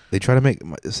 dude. They try to make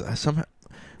somehow.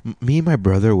 Me and my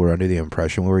brother were under the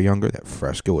impression when we were younger that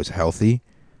Fresca was healthy.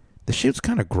 The shit's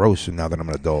kind of gross now that I'm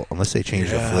an adult, unless they change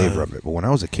the flavor of it. But when I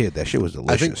was a kid, that shit was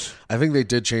delicious. I think they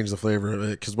did change the flavor of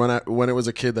it, because when it was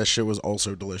a kid, that shit was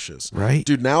also delicious. Right?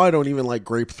 Dude, now I don't even like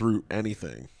grapefruit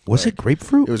anything. Was it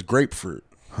grapefruit? It was grapefruit.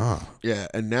 Huh. Yeah,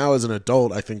 and now as an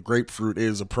adult, I think grapefruit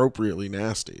is appropriately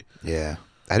nasty. Yeah.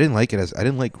 I didn't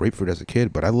like grapefruit as a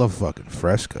kid, but I love fucking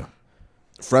Fresca.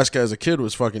 Fresca as a kid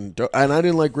was fucking dope. And I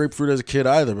didn't like grapefruit as a kid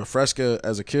either, but Fresca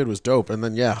as a kid was dope. And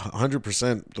then,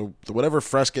 100%. The whatever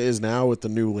Fresca is now with the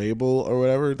new label or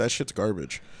whatever, that shit's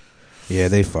garbage. Yeah,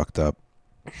 they fucked up.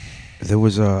 There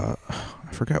was I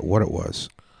forgot what it was.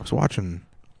 I was watching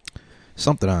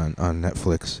something on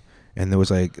Netflix, and there was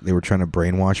like, they were trying to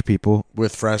brainwash people.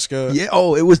 With Fresca? Yeah,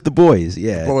 it was The Boys,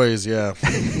 yeah. Boys, yeah.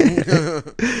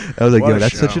 I was like, What yo, a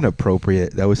that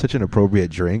was such an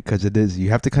appropriate drink, because it is, you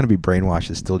have to kind of be brainwashed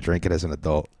to still drink it as an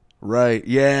adult. Right,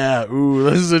 yeah. Ooh,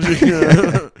 this is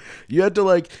you had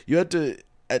to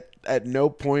at no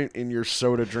point in your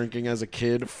soda drinking as a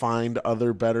kid find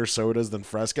other better sodas than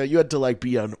Fresca. You had to like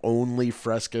be an only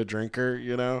Fresca drinker,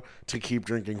 to keep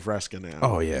drinking Fresca now.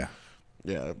 Oh, yeah.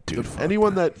 Yeah, Dude,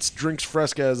 anyone that drinks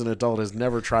Fresca as an adult has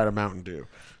never tried a Mountain Dew.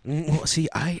 Well, see,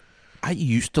 I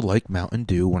used to like Mountain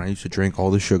Dew when I used to drink all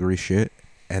the sugary shit,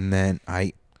 and then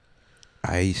I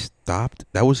stopped.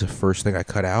 That was the first thing I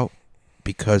cut out,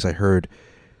 because I heard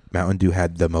Mountain Dew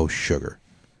had the most sugar.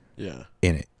 Yeah.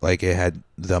 In it. Like, it had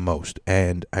the most.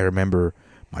 And I remember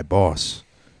my boss,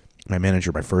 my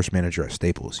first manager at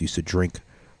Staples, used to drink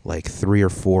like 3 or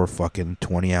 4 fucking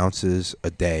 20 ounces a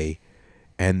day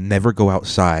and never go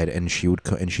outside. And she's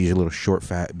a little short,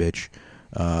 fat bitch.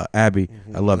 Abby,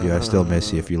 I love you. I still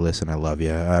miss you. If you listen, I love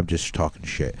you. I'm just talking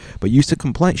shit. But she used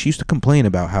to complain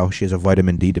about how she has a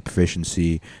vitamin D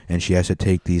deficiency, and she has to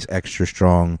take these extra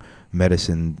strong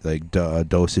medicine, like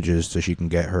dosages, so she can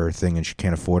get her thing, and she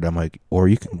can't afford it. I'm like, or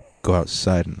you can go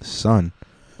outside in the sun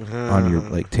on your,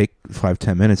 like, take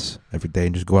 5-10 minutes every day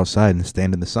and just go outside and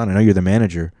stand in the sun. I know you're the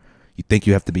manager. You think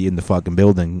you have to be in the fucking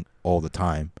building all the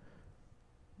time.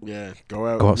 Yeah, go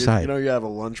out. Go outside. You have a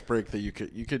lunch break that you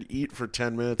could eat for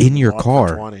 10 minutes in and your walk car.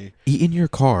 for 20. Eat in your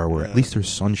car, where at least there's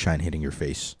sunshine hitting your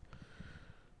face.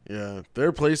 Yeah, there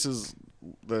are places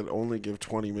that only give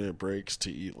 20-minute breaks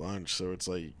to eat lunch, so it's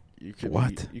like you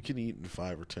can eat in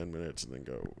 5 or 10 minutes and then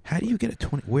go. How do you get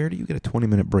where do you get a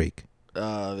 20-minute break?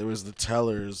 There was the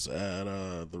tellers at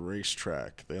the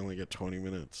racetrack. They only get 20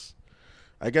 minutes.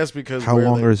 I guess because how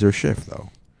long is their shift though?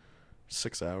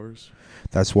 6 hours.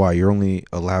 That's why you're only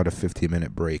allowed a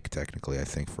 15-minute break, technically, I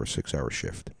think, for a 6-hour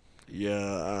shift.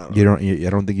 Yeah, I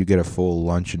don't think you get a full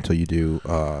lunch until you do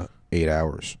 8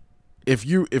 hours. If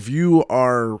you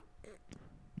are,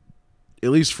 at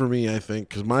least for me, I think,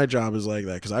 because my job is like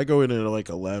that. Because I go in at like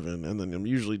 11, and then I'm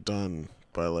usually done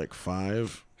by like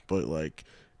 5. But like,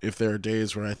 if there are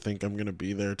days where I think I'm gonna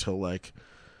be there till like.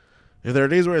 If there are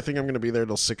days where I think I'm going to be there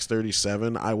till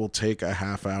 6:37, I will take a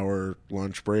half-hour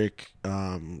lunch break,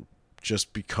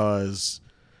 just because,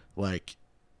 like,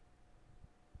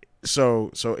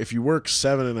 so if you work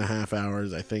 7.5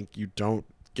 hours, I think you don't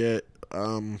get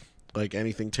like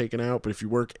anything taken out. But if you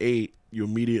work 8, you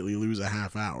immediately lose a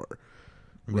half hour,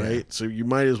 right? Yeah. So you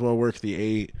might as well work the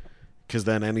 8, because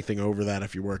then anything over that,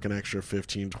 if you work an extra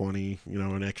 15, 20,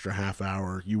 an extra half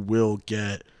hour, you will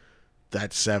get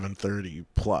that 7:30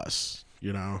 plus,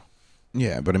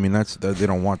 Yeah, but I mean, they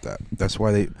don't want that. That's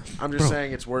why they. I'm just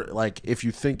saying it's worth, like, if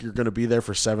you think you're going to be there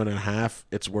for 7.5,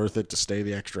 it's worth it to stay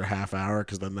the extra half hour,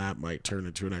 because then that might turn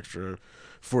into an extra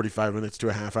 45 minutes to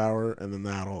a half hour, and then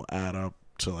that'll add up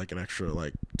to like an extra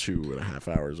like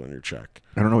 2.5 hours on your check.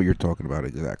 I don't know what you're talking about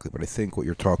exactly, but I think what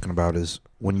you're talking about is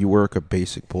when you work a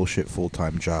basic bullshit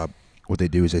full-time job, what they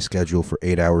do is they schedule for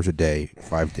 8 hours a day,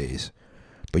 5 days.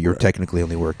 But you're technically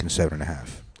only working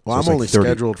 7.5. Well, so I'm only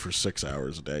scheduled for 6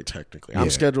 hours a day, technically. Yeah. I'm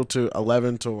scheduled to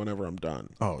 11 till whenever I'm done.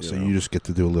 Oh, so you just get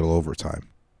to do a little overtime.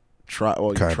 Try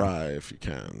if you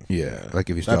can. Yeah, like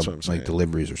if you stop like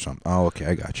deliveries or something. Oh, okay,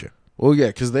 I got you. Well, yeah,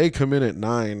 because they come in at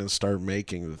 9 and start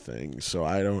making the things. So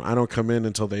I don't come in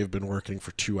until they've been working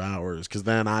for 2 hours, because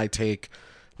then I take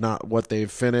not what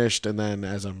they've finished, and then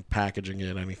as I'm packaging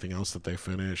it, anything else that they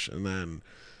finish, and then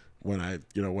when I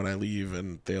leave,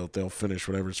 and they'll finish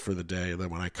whatever's for the day, and then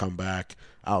when I come back,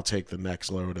 I'll take the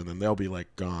next load, and then they'll be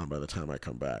like gone by the time I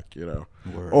come back,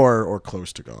 Word. or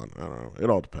close to gone. I don't know. It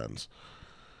all depends.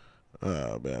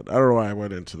 Man, I don't know why I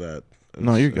went into that.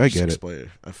 No, I get it.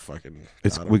 I fucking.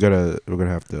 We're gonna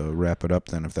have to wrap it up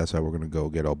then if that's how we're gonna go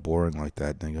get all boring like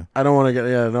that, nigga. I don't want to get.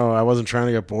 Yeah, no, I wasn't trying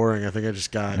to get boring. I think I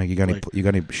just got. You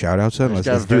got any shout outs? Let's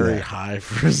got do very that. high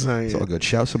for a second. It's all good.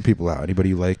 Shout some people out. Anybody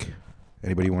you like?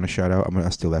 Anybody you want to shout out? I'm gonna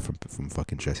steal that from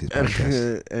fucking Jesse's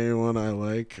podcast. Anyone I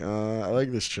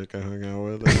like this chick I hung out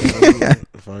with.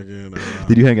 Fucking.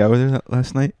 Did you hang out with her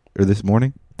last night or this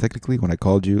morning? Technically, when I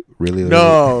called you, really?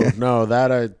 No,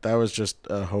 that was just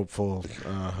a hopeful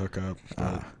hookup.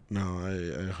 No,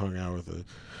 I hung out with it.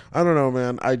 I don't know,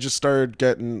 man. I just started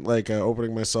getting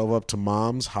opening myself up to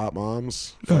hot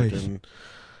moms. Nice.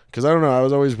 Because I don't know, I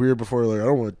was always weird before. Like, I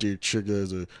don't want to date chick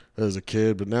as a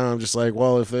kid, but now I'm just like,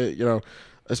 well, if they,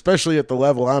 especially at the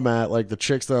level I'm at, like the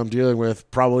chicks that I'm dealing with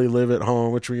probably live at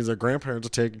home, which means their grandparents are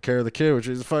taking care of the kid. Which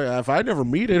is fine. If I never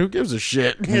meet it, who gives a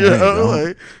shit?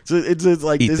 It's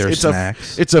like eat their it's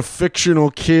snacks. It's a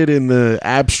fictional kid in the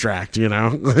abstract,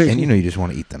 And you just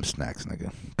want to eat them snacks,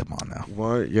 nigga. Come on now.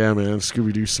 What? Yeah, man.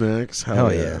 Scooby Doo snacks.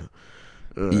 Hell yeah.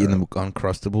 Eating them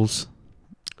Uncrustables.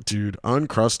 Dude,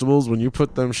 Uncrustables, when you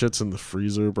put them shits in the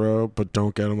freezer, bro, but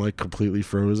don't get them completely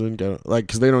frozen,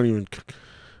 because they don't even.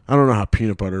 I don't know how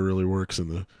peanut butter really works in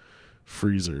the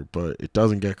freezer, but it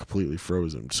doesn't get completely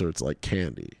frozen, so it's like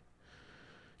candy.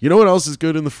 You know what else is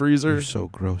good in the freezer? You're so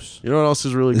gross. You know what else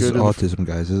is really good? This is autism,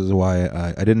 guys. This is why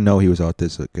I didn't know he was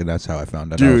autistic, and that's how I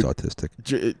found out I was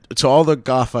autistic. To all the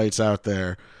gothites out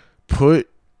there, put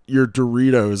your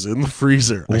Doritos in the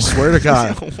freezer. I swear to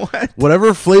God. What?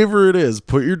 Whatever flavor it is,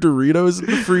 put your Doritos in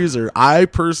the freezer. I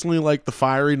personally like the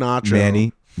fiery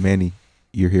nacho. Manny,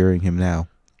 you're hearing him now.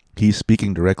 He's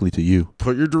speaking directly to you.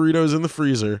 Put your Doritos in the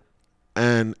freezer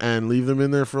and leave them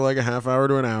in there for like a half hour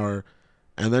to an hour,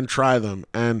 and then try them.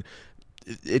 And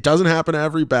it doesn't happen to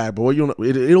every bag, but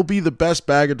it'll be the best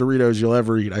bag of Doritos you'll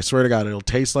ever eat. I swear to God, it'll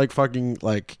taste like fucking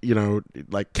like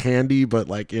candy, but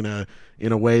like in a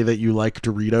way that you like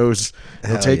Doritos.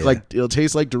 It'll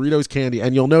taste like Doritos candy,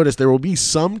 and you'll notice there will be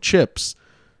some chips.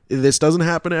 This doesn't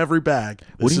happen to every bag.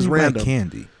 This is random. By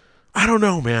candy? I don't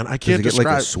know, man. I can't describe. Does it get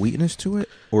like a sweetness to it,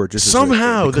 or just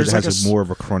somehow because it has more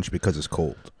of a crunch because it's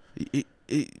cold?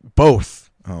 Both.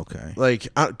 Okay.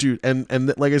 Dude,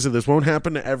 and like I said, this won't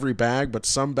happen to every bag, but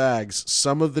some bags,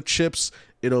 some of the chips,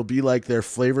 it'll be like their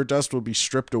flavor dust will be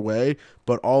stripped away,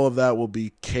 but all of that will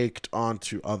be caked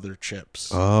onto other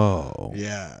chips. Oh.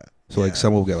 Yeah. So like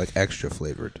some will get like extra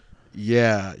flavored.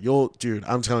 Yeah. Dude,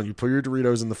 I'm telling you, put your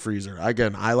Doritos in the freezer.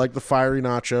 Again, I like the fiery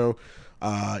nacho.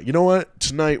 You know what?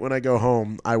 Tonight when I go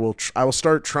home, I will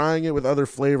start trying it with other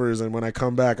flavors, and when I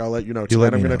come back, I'll let you know.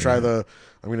 Tonight I'm gonna try the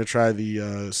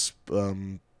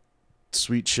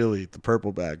sweet chili, the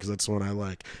purple bag, because that's the one I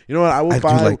like. You know what? I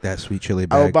do like that sweet chili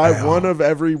bag. I will buy one of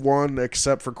every one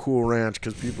except for Cool Ranch,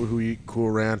 because people who eat Cool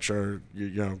Ranch are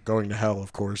going to hell,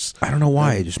 of course. I don't know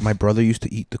why. Just my brother used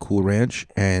to eat the Cool Ranch,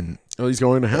 and he's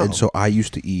going to hell. And so I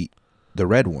used to eat the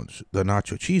red ones, the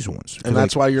nacho cheese ones. And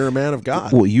that's why you're a man of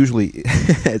God. Well, usually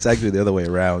it's actually the other way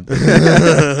around.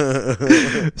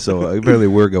 So apparently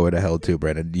we're going to hell too,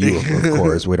 Brandon. You, of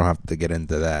course, we don't have to get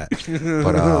into that.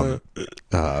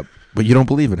 But you don't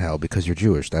believe in hell because you're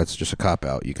Jewish. That's just a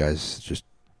cop-out. You guys just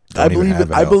I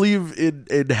believe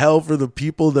in hell for the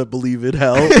people that believe in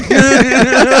hell.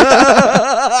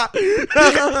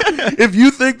 If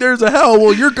you think there's a hell,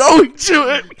 well, you're going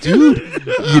to it. Dude,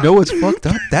 you know what's fucked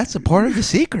up? That's a part of the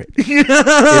secret. If you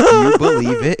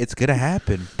believe it, it's going to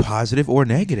happen, positive or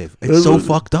negative. It's so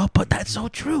fucked up, but that's so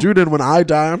true. Dude, and when I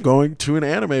die, I'm going to an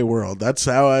anime world. That's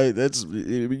how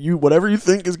whatever you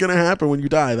think is going to happen when you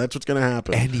die, that's what's going to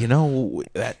happen. And you know,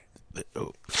 that...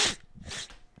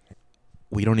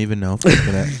 We don't even know.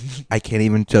 I can't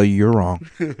even tell you you're wrong.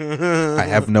 I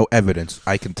have no evidence.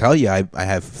 I can tell you I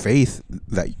have faith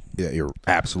that you're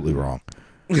absolutely wrong.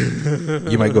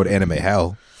 You might go to anime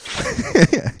hell.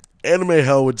 Anime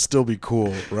hell would still be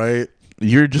cool, right?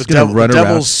 You're just going to run around. The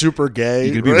devil's super gay.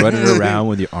 You're going to be running around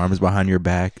with your arms behind your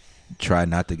back. Try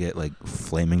not to get like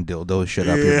flaming dildos shit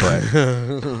up your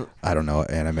butt. I don't know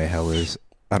what anime hell is.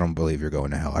 I don't believe you're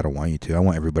going to hell. I don't want you to. I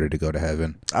want everybody to go to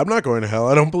heaven. I'm not going to hell.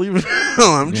 I don't believe in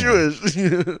hell. I'm Jewish.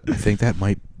 I think that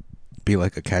might be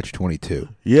like a catch-22.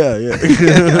 Yeah.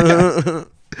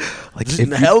 Like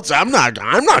in hell, I'm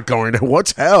not going to.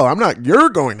 What's hell? You're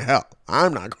going to hell.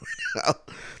 I'm not going to hell.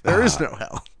 There is no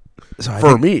hell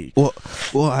for me. Well,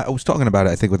 I was talking about it.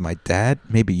 I think with my dad,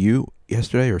 maybe you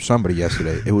yesterday or somebody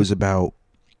yesterday. It was about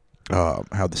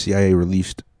how the CIA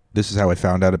released this is how I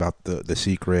found out about the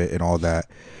secret and all that.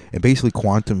 And basically,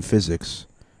 quantum physics,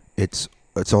 it's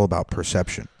all about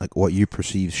perception. Like what you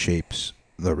perceive shapes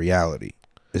the reality,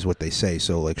 is what they say.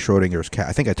 So like Schrodinger's cat.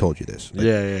 I think I told you this. Like,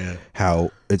 yeah.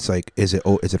 How it's like, is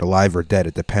it alive or dead?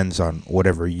 It depends on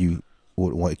whatever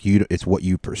it's what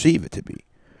you perceive it to be.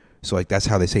 So like that's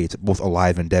how they say it's both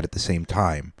alive and dead at the same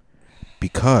time,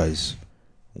 because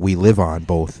we live on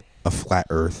both a flat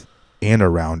Earth and a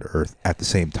round Earth at the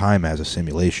same time as a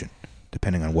simulation,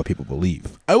 depending on what people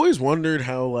believe. I always wondered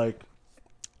how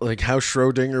like how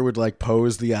Schrodinger would like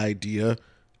pose the idea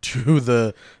to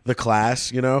the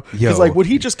class, you know? Because like would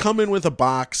he just come in with a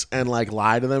box and like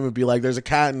lie to them and be like, "There's a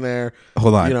cat in there"?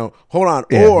 Hold on.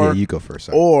 Yeah, or you go first.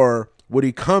 Sorry. Or would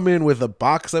he come in with a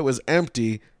box that was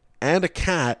empty and a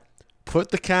cat, put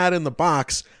the cat in the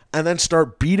box, and then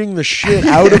start beating the shit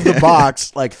out of the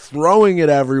box, like throwing it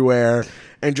everywhere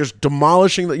and just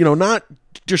demolishing the, not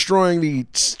destroying the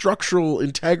structural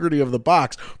integrity of the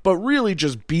box, but really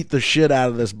just beat the shit out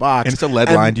of this box. And it's a lead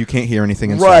lined, you can't hear anything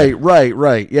inside.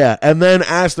 Right. Yeah. And then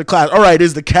ask the class, all right,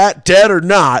 is the cat dead or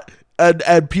not?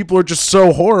 And people are just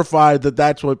so horrified that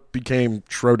that's what became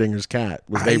Schrodinger's cat.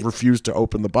 They refused to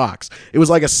open the box. It was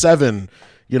like a 7,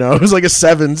 it was like a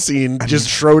 7 scene, just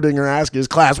Schrodinger asking his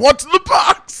class, "What's in the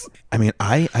box?" I mean,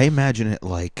 I imagine it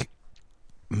like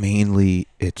mainly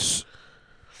it's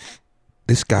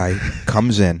this guy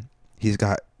comes in, he's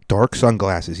got dark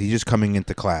sunglasses. He's just coming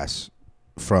into class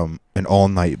from an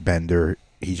all-night bender.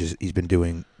 He's been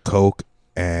doing coke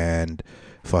and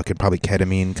fucking probably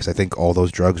ketamine, because I think all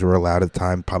those drugs were allowed at the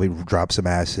time. Probably dropped some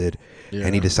acid,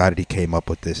 and he decided he came up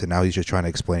with this, and now he's just trying to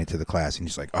explain it to the class. And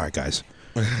he's like, "All right, guys,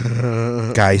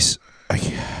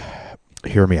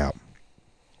 hear me out.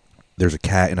 There's a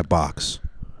cat in a box.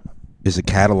 Is the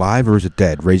cat alive or is it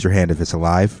dead? Raise your hand if it's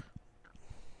alive.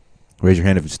 Raise your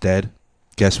hand if it's dead.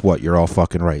 Guess what? You're all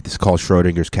fucking right. This is called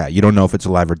Schrodinger's cat. You don't know if it's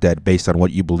alive or dead based on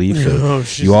what you believe. So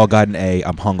you all got an A.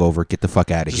 I'm hungover. Get the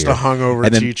fuck out of here." Just a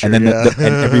hungover teacher. And then and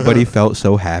everybody felt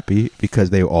so happy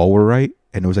because they all were right,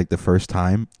 and it was like the first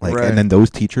time. And then those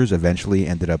teachers eventually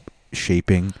ended up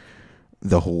shaping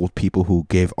the whole people who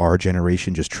gave our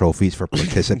generation just trophies for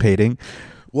participating.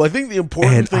 Well, I think the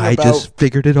important thing I just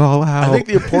figured it all out. I think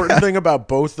the important thing about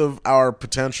both of our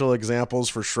potential examples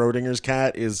for Schrodinger's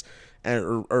cat is,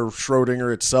 or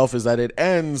Schrodinger itself, is that it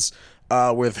ends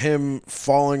with him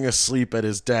falling asleep at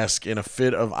his desk in a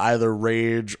fit of either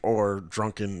rage or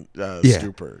drunken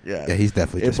stupor. Yeah, he's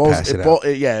definitely just passing out.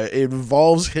 It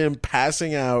involves him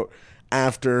passing out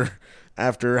after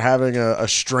having a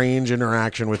strange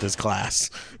interaction with his class.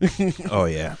 Oh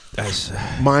yeah,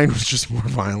 mine was just more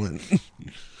violent.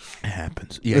 It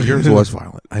happens. Yeah, yours was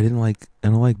violent. I don't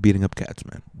like beating up cats,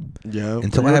 man. Yeah,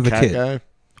 until I have a kid. Guy?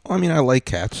 Well, I mean, I like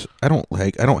cats. I don't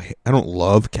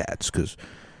love cats, because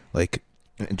like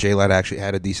J-Lad actually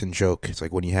had a decent joke. It's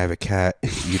like when you have a cat,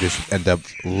 you just end up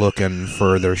looking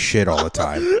for their shit all the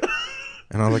time.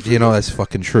 And I'm like, that's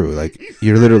fucking true. Like,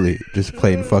 you're literally just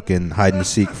playing fucking hide and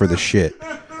seek for the shit.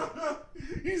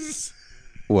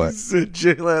 What?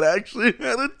 J-Lad actually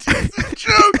had a decent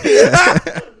joke.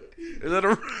 Is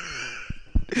that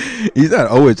He's not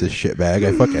always a shitbag.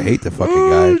 I fucking hate the fucking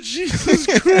guy. Oh, Jesus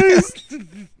Christ.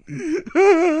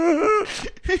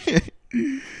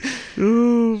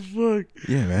 Oh, fuck.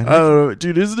 Yeah, man. I don't know.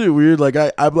 Dude, isn't it weird? Like,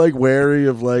 I'm, like, wary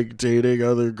of, like, dating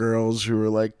other girls who are,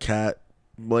 like, cat,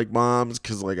 like, moms,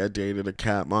 because, like, I dated a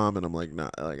cat mom, and I'm like, nah,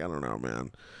 like, I don't know,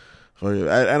 man.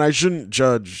 And I shouldn't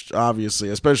judge, obviously,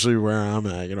 especially where I'm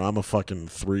at. I'm a fucking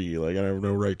 3. Like, I have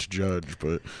no right to judge,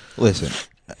 but... Listen,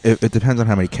 it depends on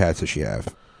how many cats does she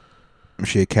have. Is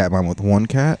she a cat mom with one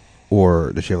cat,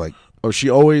 or does she have, like... Oh,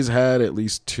 she always had at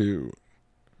least 2.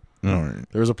 Right.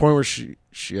 There was a point where she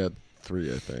had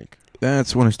 3, I think.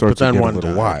 That's when it starts to get a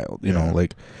little wild, you know.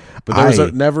 Like, but there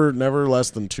was never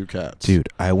less than 2 cats. Dude,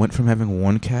 I went from having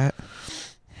 1 cat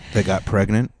that got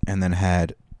pregnant and then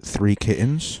had 3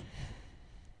 kittens,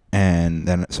 and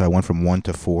then so I went from 1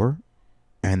 to 4,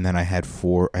 and then I had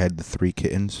the 3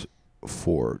 kittens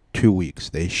for 2 weeks.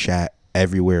 They shat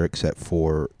everywhere except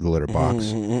for the litter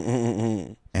box.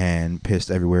 And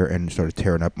pissed everywhere and started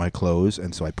tearing up my clothes,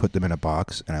 and so I put them in a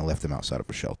box and I left them outside of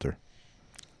a shelter.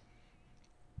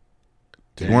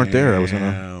 They weren't there. I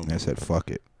said fuck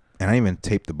it, and I even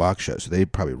taped the box shut, so they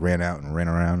probably ran out and ran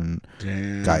around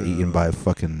and got eaten by a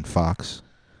fucking fox.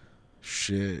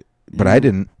 Shit. But I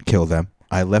didn't kill them.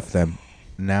 I left them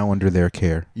now under their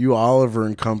care. You Oliver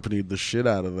and accompanied the shit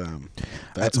out of them.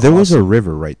 There was a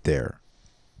river right there.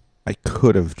 I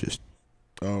could have just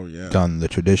done the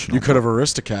traditional. You could have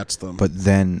Aristocats them.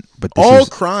 But all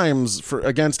crimes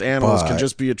against animals can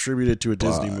just be attributed to a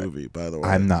Disney movie, by the way.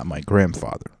 I'm not my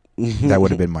grandfather. That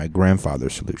would have been my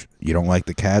grandfather's solution. You don't like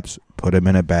the cats? Put them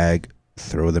in a bag,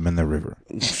 throw them in the river.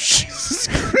 Jesus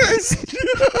Christ.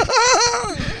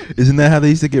 Isn't that how they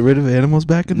used to get rid of animals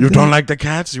back in the You day? don't like the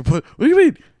cats? You put. What do you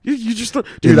mean? You just dude.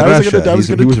 In I was Russia. gonna. I was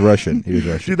He gonna. was Russian. He was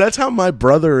Russian. Dude, that's how my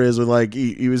brother is. With like,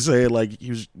 he was saying like he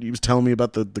was telling me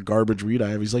about the garbage weed I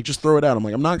have. He's like, just throw it out. I'm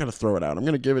like, I'm not gonna throw it out. I'm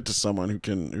gonna give it to someone who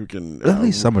can. At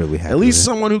least somebody we have. At least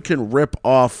someone who can rip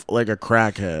off like a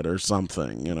crackhead or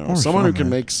something. You know, Or someone who some, can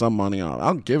man. make some money off.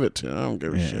 I'll give it to. I don't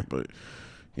give a Yeah. shit, but.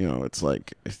 You know, it's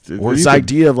like Or this you can-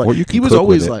 idea of or like you can he was cook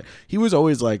always with it.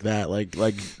 like that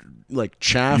like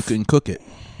chaff. You can cook it.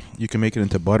 You can make it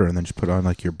into butter and then just put on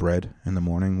like your bread in the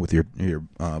morning with your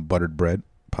buttered bread,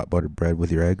 pot buttered bread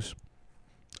with your eggs.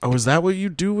 Oh, is that what you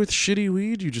do with shitty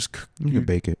weed? You just You can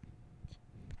bake it.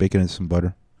 Bake it in some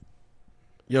butter.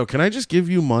 Yo, can I just give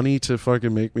you money to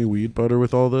fucking make me weed butter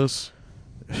with all this?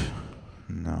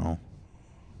 No.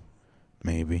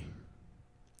 Maybe.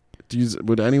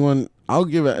 Would anyone? I'll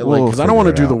give it We'll because I don't want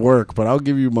to figure do it the out. work, but I'll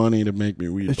give you money to make me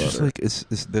weed It's butter. just like it's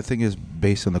the thing is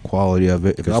based on the quality of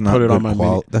it. If it's I'll not put it good on my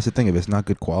mini- that's the thing. If it's not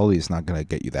good quality, it's not gonna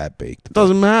get you that baked. It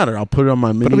doesn't matter. I'll put it on my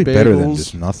But mini it'll be bagels. better than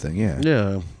just nothing. Yeah.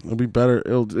 Yeah, it'll be better.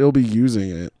 It'll be using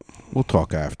it. We'll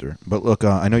talk after. But look,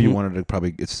 I know you wanted to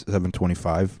probably. It's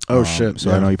 7:25. Oh, shit,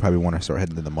 So yeah. I know you probably want to start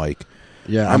heading to the mic.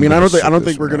 Yeah, I I'm mean, I gonna don't sit think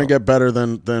this we're one gonna out. get better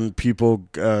than people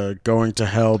going to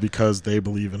hell because they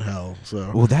believe in hell.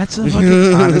 So Well, that's a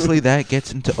fucking, honestly, that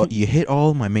gets into you hit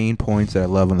all my main points that I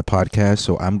love on the podcast.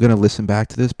 So I'm gonna listen back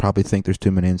to this, probably think there's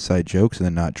too many inside jokes, and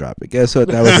then not drop it. Guess what?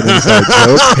 That was an inside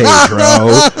joke,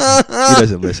 Pedro. He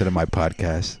doesn't listen to my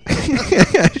podcast.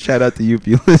 Shout out to you if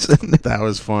you listen. that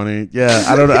was funny. Yeah,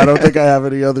 I don't think I have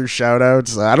any other shout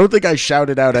outs. I don't think I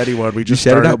shouted out anyone. We You just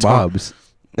shouted started out talk- Bob's.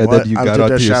 And What? then you I got did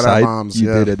onto that your shout out side. moms, You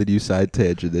yeah. did, and then you side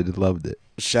tangent and loved it.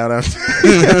 Shout out.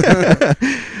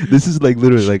 This is like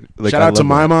literally like Shout I out to love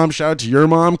my that. mom. Shout out to your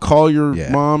mom. Call your Yeah.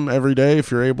 mom every day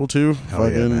if you're able to. Hell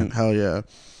yeah, man. Hell yeah.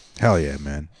 Hell yeah,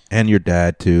 man. And your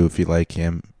dad too, if you like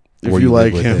him. If or you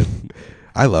live like with him.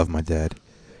 I love my dad.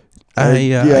 I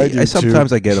do I sometimes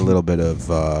too. I get a little bit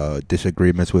of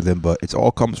disagreements with him, but it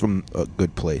all comes from a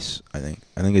good place. I think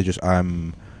it's just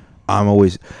I'm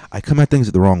always I come at things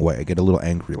the wrong way. I get a little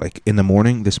angry. Like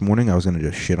this morning I was gonna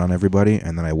just shit on everybody,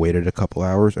 and then I waited a couple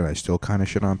hours, and I still kind of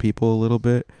shit on people a little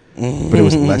bit, but it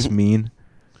was less mean.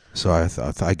 So I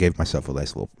thought I gave myself a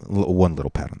nice one little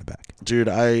pat on the back. Dude,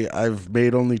 I've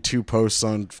made only 2 posts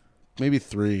on, maybe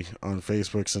 3 on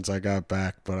Facebook since I got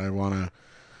back, but I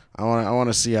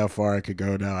wanna see how far I could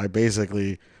go now. I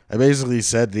basically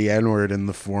said the N-word in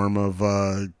the form of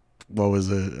what was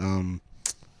it?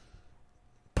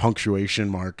 Punctuation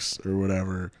marks or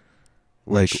whatever.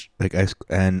 Which, Like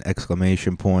an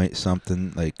exclamation point,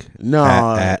 something like no,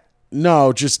 at.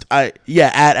 no, just at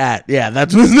yeah.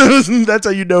 That's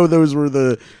how you know those were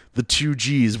the 2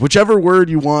 G's. Whichever word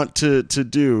you want to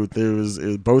do,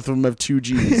 both of them have 2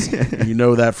 G's. And you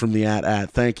know that from the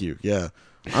at. Thank you. Yeah,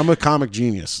 I'm a comic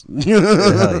genius.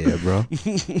 Hell yeah, bro.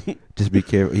 Just be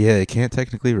careful. Yeah, they can't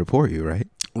technically report you, right?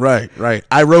 Right.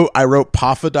 I wrote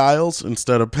pafadiles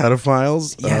instead of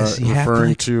pedophiles. Yes, you have to, referring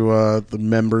like- to the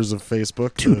members of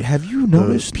Facebook. Dude, have you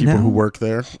noticed the people now, who work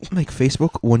there? like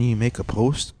Facebook, when you make a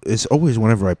post, it's always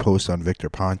whenever I post on Victor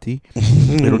Ponte,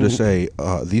 it'll just say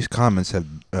these comments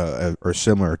are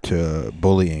similar to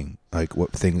bullying, like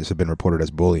what things have been reported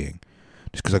as bullying.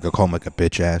 Just because I could call him like a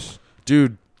bitch ass.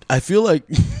 Dude, I feel like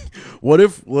what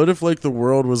if like the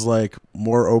world was like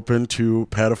more open to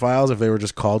pedophiles if they were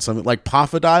just called something like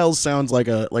pafadiles? Sounds like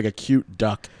a cute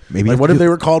duck. Maybe Like you what if could- they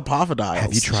were called pafadiles?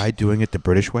 Have you tried doing it the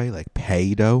British way, like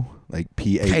pedo, like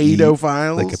P-A-E,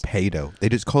 pedophiles? like a pedo? They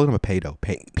just call him a pedo.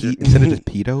 Instead of just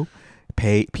pedo,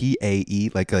 P-A-E,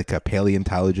 like a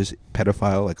paleontologist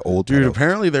pedophile, like old Dude, pedo.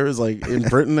 apparently there was like in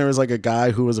Britain there was like a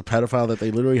guy who was a pedophile that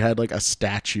they literally had like a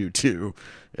statue to,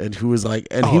 and who was like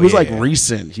he was like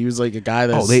recent. He was like a guy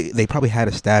that Oh, they probably had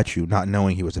a statue, not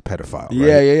knowing he was a pedophile.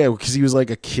 Right? yeah, because he was like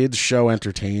a kids show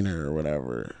entertainer or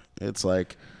whatever. It's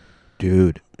like,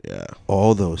 Dude, yeah,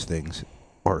 all those things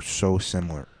are so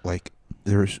similar. Like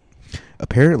there's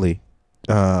apparently,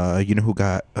 you know who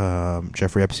got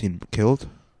Jeffrey Epstein killed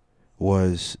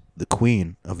was the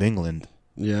Queen of England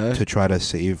yeah. to try to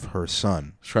save her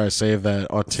son Try to save that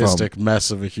autistic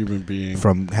mess of a human being.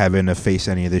 from having to face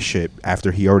any of this shit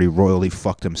after he already royally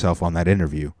fucked himself on that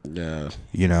interview. Yeah,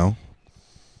 You know?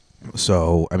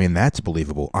 So, I mean, that's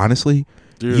believable. Honestly,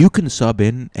 dude. you can sub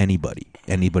in anybody's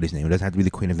name. It doesn't have to be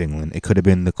the Queen of England. It could have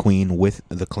been the Queen with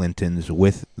the Clintons,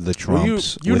 with the Well,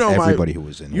 Trumps, you with know everybody who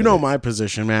was in. You with know it. my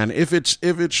position, man. If it's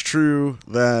true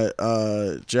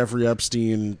that Jeffrey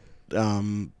Epstein,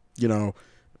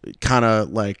 kind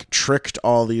of like tricked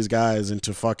all these guys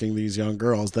into fucking these young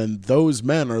girls, then those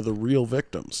men are the real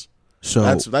victims.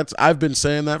 So that's I've been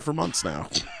saying that for months now.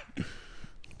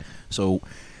 So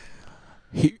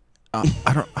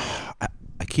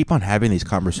I keep on having these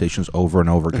conversations over and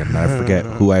over again, and I forget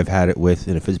who I've had it with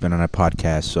and if it's been on a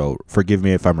podcast, so forgive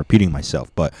me if I'm repeating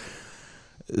myself. But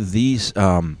these,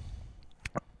 I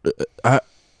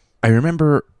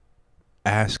remember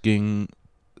asking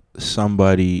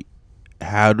somebody,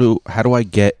 how do I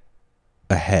get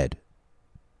ahead?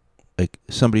 Like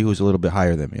somebody who's a little bit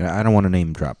higher than me. I don't want to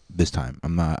name drop this time.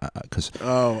 I'm not, because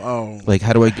like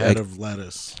how do I head of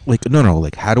lettuce? Like no,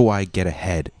 like how do I get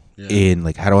ahead? In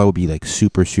like, how do I be like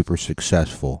super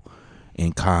successful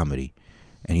in comedy?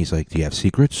 And he's like, do you have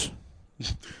secrets?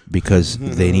 Because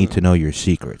they need to know your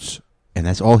secrets. And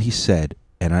that's all he said.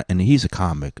 And he's a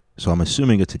comic, so I'm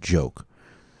assuming it's a joke.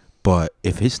 But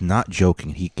if it's not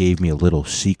joking, he gave me a little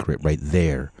secret right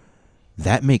there.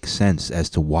 That makes sense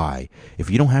as to why. If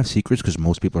you don't have secrets because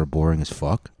most people are boring as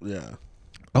fuck. Yeah.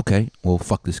 Okay, well,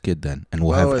 fuck this kid then, and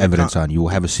we'll have evidence on you.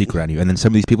 We'll have a secret on you, and then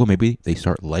some of these people, maybe they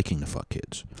start liking to fuck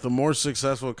kids. The more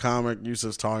successful comic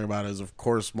Yusuf's talking about is, of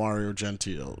course, Mario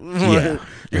Gentile. Yeah,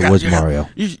 it was Mario.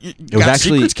 It was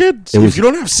actually secrets, kid. If you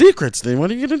don't have secrets, then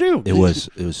what are you gonna do? It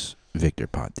was Victor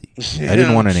Ponte. I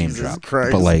didn't want to name drop,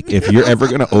 but like, if you're ever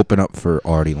gonna open up for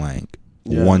Artie Lang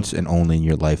once and only in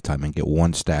your lifetime and get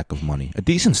one stack of money, a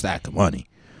decent stack of money,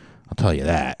 I'll tell you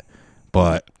that.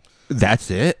 But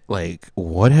that's it? Like,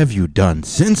 what have you done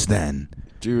since then?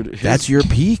 Dude, that's your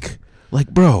peak?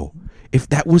 Like, bro, if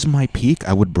that was my peak,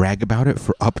 I would brag about it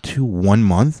for up to 1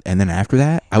 month, and then after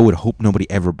that, I would hope nobody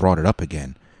ever brought it up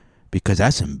again. Because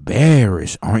that's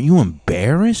embarrassed. Aren't you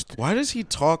embarrassed? Why does he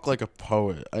talk like a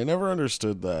poet? I never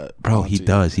understood that. Bro, he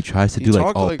does. He tries to do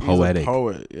like all poetic. He's a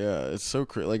poet. Yeah, it's so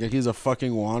crazy. Like he's a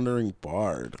fucking wandering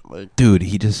bard. Like, dude,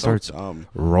 he just starts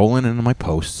rolling into my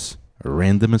posts.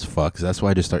 Random as fuck. So that's why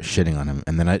I just start shitting on him.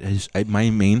 And then my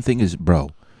main thing is,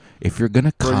 bro, if you're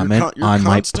gonna comment your on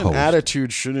my post, constant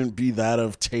attitude shouldn't be that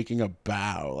of taking a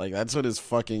bow. Like that's what his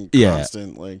fucking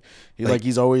constant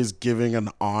he's always giving an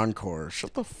encore.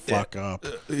 Shut the fuck up,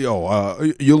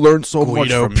 you learn so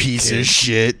Guido, much from piece of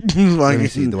shit. Let me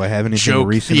see. Do I have anything joke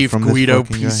recent thief, from this Guido,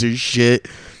 fucking piece guy? of shit?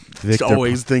 Victor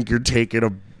always think you're taking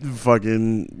a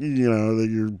fucking, that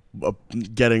you're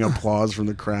getting applause from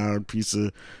the crowd. Piece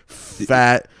of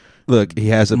fat. Look, he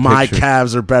has a my picture.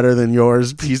 calves are better than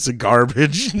yours. Piece of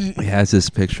garbage. He has this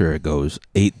picture. It goes,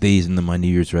 8 days into my New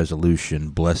Year's resolution.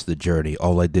 Bless the journey.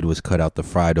 All I did was cut out the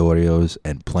fried Oreos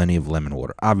and plenty of lemon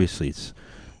water. Obviously, it's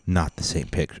not the same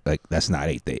picture. Like, that's not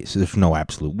 8 days. There's no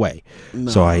absolute way. No,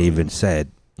 so I even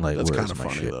said, like, that's where's kind of my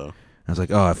funny, shit? Though. I was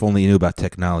like, oh, if only you knew about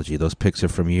technology. Those pics are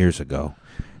from years ago.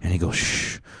 And he goes,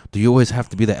 shh. Do you always have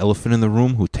to be the elephant in the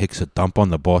room who takes a dump on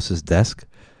the boss's desk?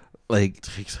 Like,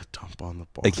 takes a dump on the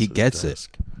boss's like he gets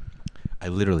desk. it.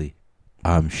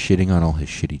 I'm shitting on all his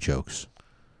shitty jokes.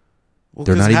 Well,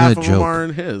 they're not even half a of joke. Them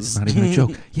aren't his. It's not even a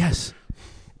joke. Yes.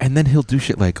 And then he'll do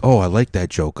shit like, oh, I like that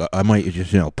joke. I might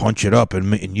just, punch it up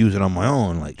and use it on my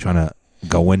own. Like, trying to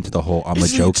go into the whole I'm a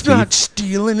joke It's thief. not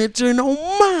stealing. It's an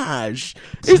homage.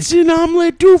 It's an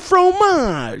omelette du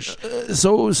fromage.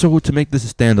 So to make this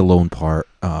a standalone part,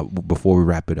 before we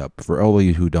wrap it up, for all of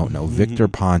you who don't know, Victor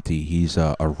Ponte, he's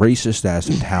a racist-ass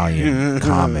Italian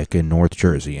comic in North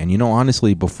Jersey. And,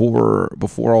 honestly, before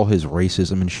all his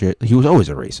racism and shit, he was always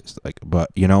a racist.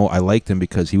 But, I liked him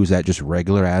because he was that just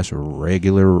regular,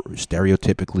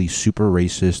 stereotypically super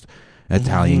racist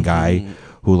Italian guy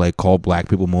who called black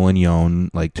people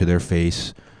Molignone to their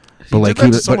face. But he'll be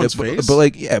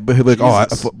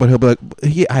like,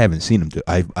 I haven't seen him do.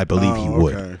 I believe he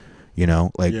would. Okay.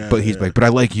 But he's like, but I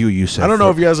like you. You said I don't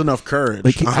know if he has enough courage.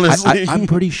 Honestly, I'm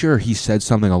pretty sure he said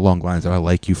something along the lines of, I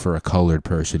like you for a colored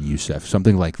person, Yusef,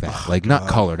 something like that. Not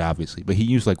colored, obviously, but he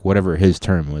used whatever his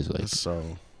term was. So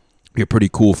you're pretty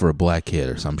cool for a black kid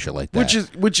or some shit like that.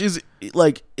 Which is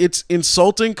it's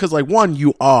insulting because one,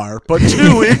 you are, but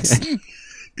two,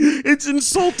 it's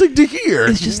insulting to hear.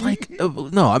 It's just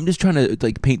no, I'm just trying to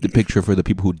paint the picture for the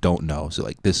people who don't know. So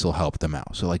this will help them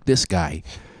out. So this guy,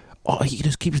 he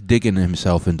just keeps digging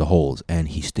himself into holes and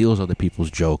he steals other people's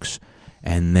jokes.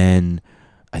 And then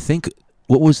I think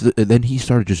then he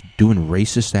started just doing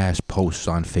racist ass posts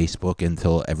on Facebook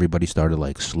until everybody started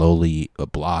slowly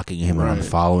blocking him or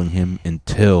unfollowing him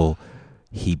until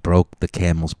he broke the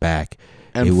camel's back.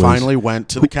 And finally went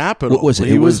to the Capitol. What was it?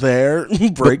 He was there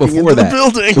breaking into the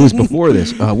building. It was before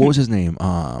this. What was his name?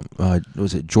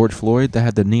 Was it George Floyd that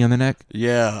had the knee on the neck?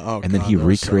 Yeah. And then he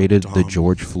recreated the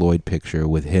George Floyd picture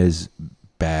with his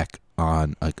back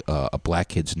on a black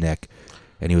kid's neck.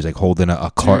 and he was like holding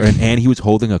a carton, and he was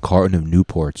holding a carton of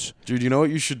Newports. Dude, you know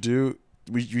what you should do?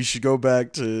 We should go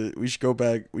back. We should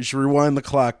rewind the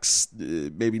clocks,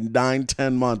 maybe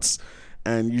 9-10 months,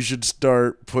 and you should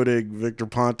start putting Victor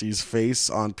Ponte's face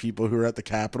on people who are at the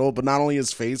Capitol, but not only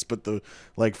his face, but the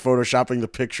like photoshopping the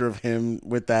picture of him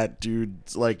with that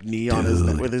dude's like knee on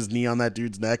his knee on that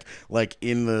dude's neck, like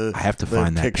in the I have to the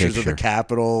find that pictures picture of the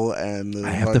Capitol and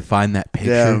I have to find that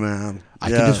picture. Yeah, man. I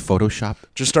can just Photoshop.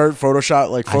 Just start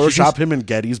Photoshop him in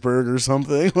Gettysburg or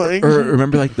something. Like, or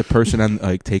remember like the person on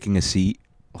like taking a seat,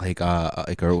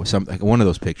 or some like one of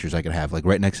those pictures I could have like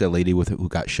right next to the lady who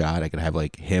got shot. I could have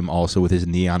like him also with his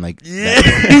knee on like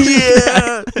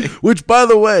yeah. Which, by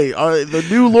the way, the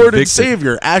new Lord and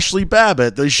Savior Ashley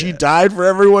Babbitt. She died for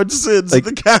everyone's sins at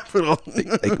the Capitol.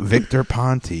 like Victor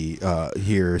Ponte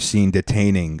here seen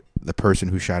detaining the person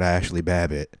who shot Ashley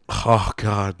Babbitt. Oh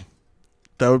God.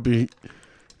 That would be,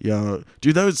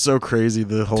 dude. That was so crazy.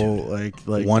 The whole like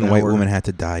one white woman had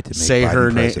to die to make say Biden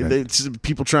her president. name. It's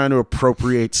people trying to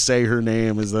appropriate say her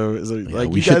name as though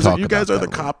like you guys are the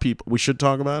cop people. We should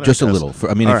talk about it just a little. If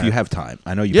right. you have time,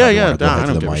 I know you. Yeah. Want to go I don't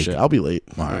to the give a mic. shit. I'll be late.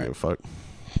 All right. Fuck.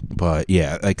 But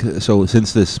yeah, like so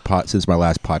since my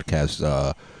last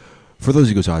podcast. For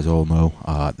those of you guys all know,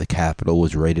 the Capitol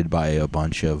was raided by a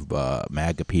bunch of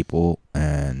MAGA people,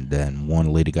 and then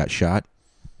one lady got shot.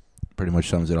 Pretty much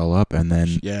sums it all up, and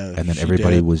then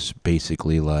everybody was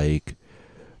basically like,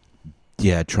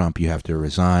 "Yeah, Trump, you have to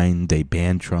resign." They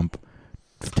banned Trump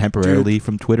temporarily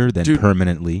from Twitter, then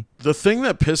permanently. The thing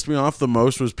that pissed me off the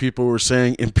most was people were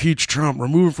saying, impeach Trump,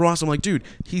 remove Ross. I'm like, dude,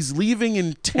 he's leaving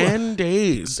in 10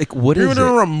 days. Like, what You're is going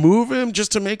to it? remove him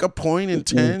just to make a point in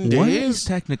 10 days? What is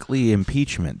technically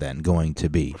impeachment then going to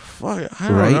be? Fuck, I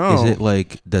don't know. Is it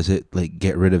like, does it like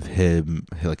get rid of him,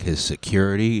 like his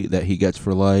security that he gets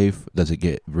for life? Does it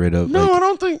get rid of? No, like, I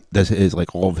don't think. Is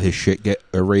like all of his shit get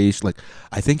erased? Like,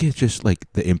 I think it's just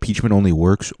like the impeachment only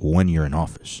works when you're in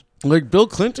office. Like, Bill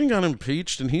Clinton got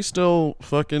impeached, and he still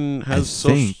fucking has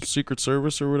Secret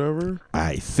Service or whatever.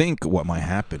 I think what might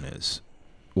happen is,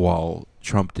 while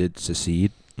Trump did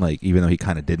secede, like, even though he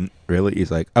kind of didn't really,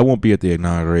 he's like, I won't be at the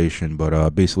inauguration,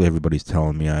 but basically everybody's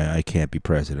telling me I can't be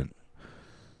president.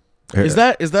 Is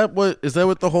that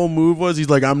what the whole move was?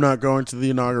 He's like, I'm not going to the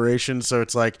inauguration, so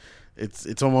it's like,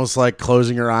 it's almost like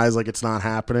closing your eyes, like it's not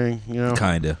happening, you know?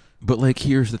 Kinda. But, like,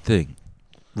 here's the thing.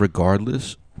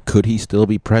 Regardless, could he still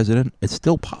be president? It's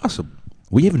still possible.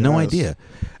 We have no idea.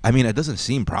 I mean, it doesn't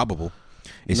seem probable.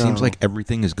 It seems like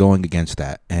everything is going against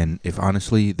that. And if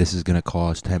honestly this is going to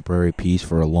cause temporary peace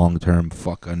for a long-term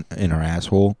fuck in our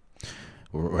asshole,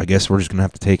 I guess we're just going to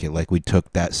have to take it like we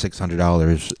took that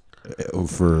 $600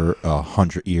 for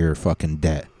 100-year fucking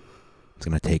debt. It's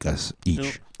going to take us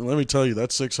each. Let me tell you,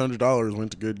 that $600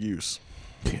 went to good use.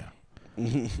 Yeah.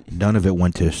 None of it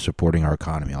went to supporting our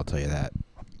economy, I'll tell you that.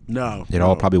 No. It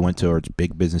all probably went towards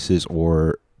big businesses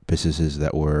or businesses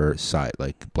that were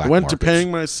like black It went markets. to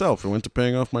paying myself. It went to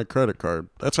paying off my credit card.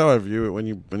 That's how I view it when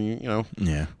you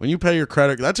when you pay your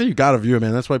credit. That's how you got to view it,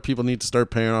 man. That's why people need to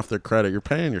start paying off their credit. You're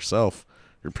paying yourself.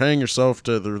 You're paying yourself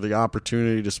to the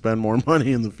opportunity to spend more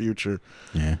money in the future.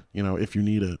 Yeah. If you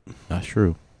need it. That's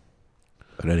true.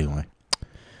 But anyway.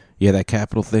 Yeah, that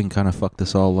Capitol thing kind of fucked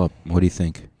us all up. What do you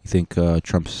think? You think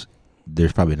Trump's...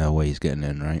 There's probably no way he's getting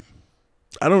in, right?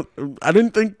 I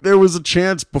didn't think there was a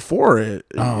chance before it.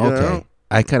 Oh, okay.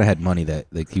 I kind of had money that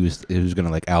like he was going to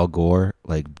like Al Gore,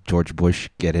 like George Bush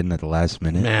get in at the last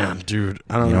minute. Man, dude,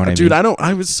 I don't know. What I dude, mean?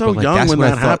 I was so young when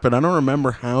that happened. I don't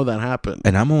remember how that happened.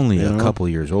 And I'm only a couple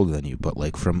years older than you, but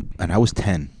like and I was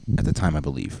 10 at the time, I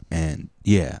believe. And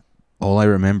yeah, all I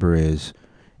remember is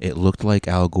it looked like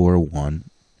Al Gore won.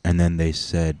 And then they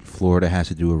said Florida has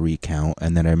to do a recount.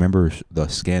 And then I remember the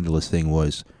scandalous thing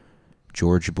was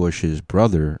George Bush's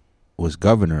brother was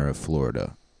governor of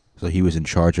Florida. So he was in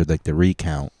charge of like the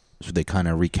recount. So they kind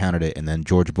of recounted it. And then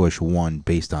George Bush won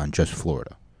based on just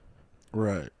Florida.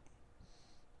 Right.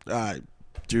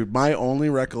 Dude, my only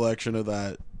recollection of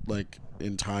that like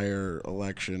entire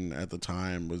election at the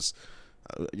time was,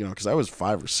 because I was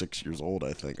 5 or 6 years old,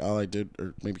 I think. All I did,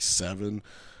 or maybe 7,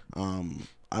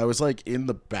 I was like in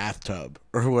the bathtub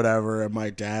or whatever, and my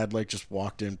dad like just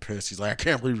walked in pissed. He's like, I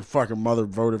can't believe your fucking mother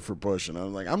voted for Bush. And I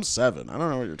was like, I'm 7. I don't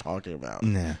know what you're talking about.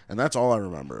 Yeah. And that's all I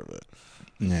remember of it.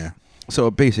 Yeah. So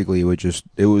basically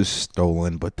it was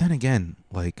stolen. But then again,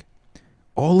 like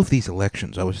all of these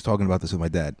elections, I was talking about this with my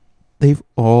dad, they've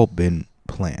all been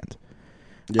planned.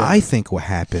 Yeah. I think what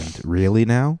happened really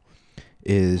now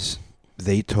is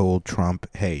they told Trump,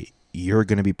 hey, you're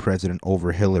going to be president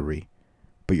over Hillary,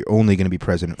 but you're only going to be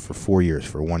president for 4 years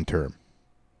for one term.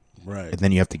 Right. And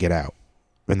then you have to get out.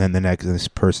 and then this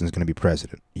person's going to be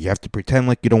president. You have to pretend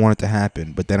like you don't want it to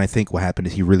happen, but then I think what happened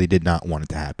is he really did not want it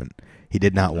to happen. He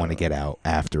did not want to get out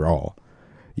after all.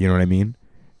 You know what I mean?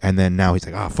 And then now he's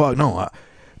like, oh, fuck, no.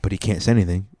 But he can't say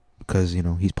anything because,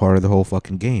 he's part of the whole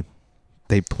fucking game.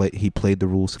 He played the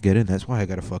rules to get in. That's why I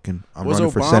got to fucking... I'm was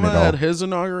running Obama for Senate. at his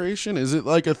inauguration? Is it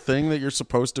like a thing that you're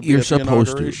supposed to be You're at the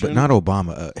supposed to, inauguration? but not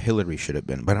Obama. Hillary should have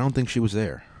been, but I don't think she was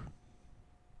there.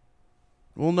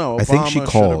 Well, no, Obama I think she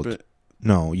called. been...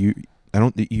 No, you... I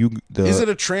don't... You... Is it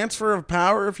a transfer of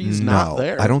power if he's not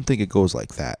there? I don't think it goes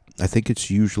like that. I think it's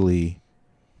usually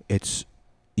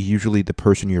the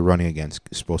person you're running against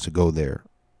is supposed to go there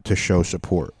to show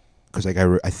support. Because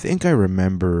I think I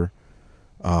remember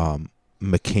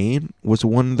McCain was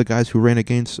one of the guys who ran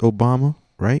against Obama,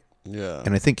 right? Yeah.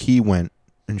 And I think he went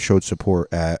and showed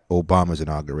support at Obama's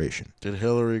inauguration. Did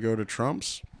Hillary go to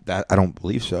Trump's? That I don't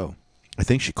believe so. I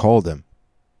think she called him.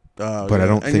 But I don't think she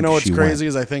went. And you know what's crazy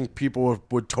is I think people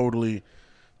would totally...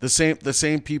 The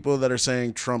same people that are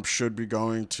saying Trump should be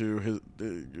going to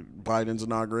Biden's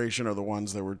inauguration are the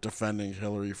ones that were defending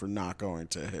Hillary for not going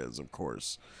to his. Of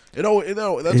course, that's always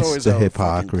the how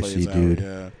hypocrisy, it plays dude. out,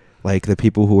 yeah. Like the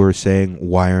people who are saying,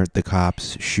 "Why aren't the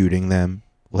cops shooting them?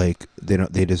 Like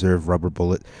they deserve rubber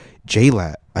bullets."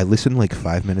 J-Lat, I listened like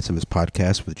 5 minutes of his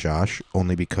podcast with Josh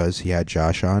only because he had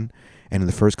Josh on, and in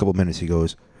the first couple minutes he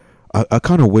goes, I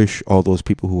kind of wish all those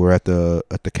people who were at the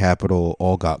Capitol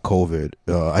all got COVID.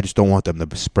 I just don't want them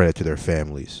to spread it to their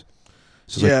families.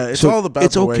 So yeah, like, it's so all about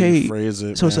it's the okay. way you phrase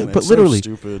it. So man. but it's literally,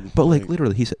 so stupid. But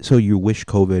literally, he said, so you wish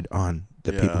COVID on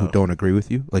the people who don't agree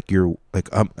with you? Like you're like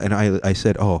and I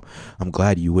said, oh, I'm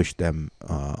glad you wish them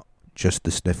just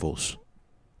the sniffles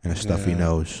and a stuffy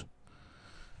nose.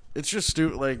 It's just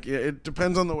stupid. Like it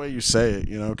depends on the way you say it,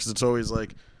 because it's always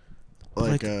like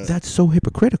that's so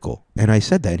hypocritical. And I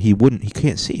said that he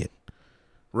can't see it.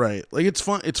 Right. Like it's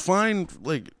fine.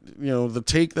 Like, the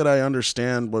take that I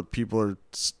understand what people are,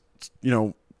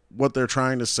 what they're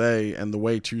trying to say and the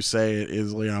way to say it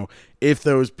is, if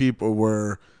those people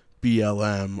were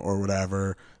BLM or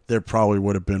whatever, there probably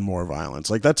would have been more violence.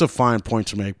 Like that's a fine point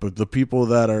to make. But the people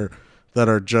that are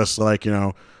just like,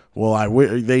 well,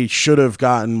 they should have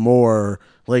gotten more.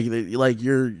 Like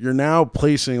you're now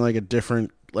placing like a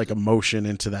different emotion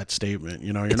into that statement.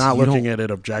 You're not looking at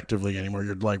it objectively anymore.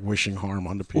 You're like wishing harm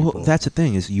onto people. Well, that's the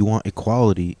thing is you want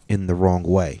equality in the wrong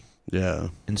way. Yeah.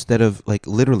 Instead of like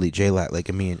literally J-Lat,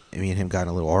 like me and him got in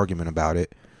a little argument about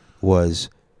it. Was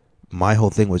my whole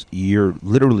thing was you're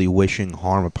literally wishing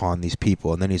harm upon these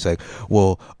people, and then he's like,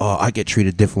 well, I get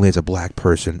treated differently as a black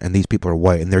person, and these people are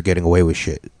white, and they're getting away with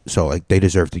shit. So like they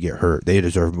deserve to get hurt. They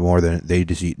deserve they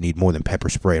just need more than pepper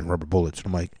spray and rubber bullets. And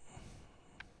I'm like,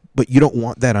 but you don't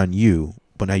want that on you,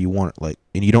 but now you want it,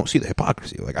 and you don't see the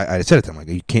hypocrisy. Like I said it to him, like,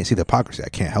 you can't see the hypocrisy. I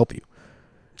can't help you.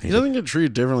 He doesn't get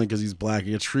treated differently because he's black.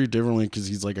 He gets treated differently because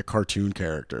he's like a cartoon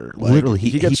character. Like, literally,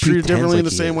 he gets treated differently in the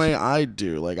same is. way I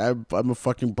do. Like I'm a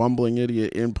fucking bumbling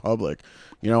idiot in public.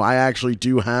 I actually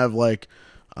do have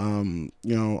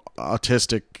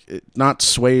autistic, not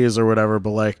sways or whatever,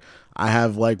 but like I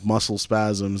have like muscle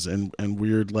spasms and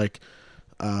weird like.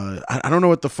 I don't know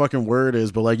what the fucking word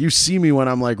is, but like you see me when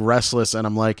I'm like restless and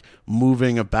I'm like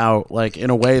moving about like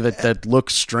in a way that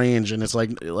looks strange, and it's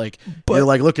like you're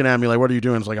like looking at me like, what are you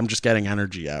doing? It's like I'm just getting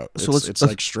energy out. So it's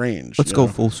like strange. Let's go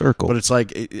full circle. But it's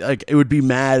like it would be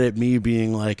mad at me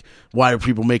being like, why are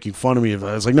people making fun of me of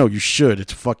that? It's like, no, you should.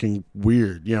 It's fucking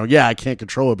weird. Yeah, I can't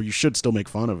control it, but you should still make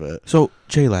fun of it. So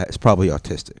J-Lat is probably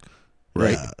autistic.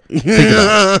 Right.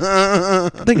 Yeah.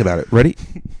 Think about it. Ready?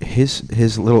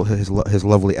 His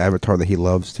lovely avatar that he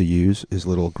loves to use, his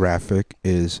little graphic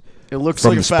is. It looks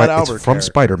like a Fat Albert. It's from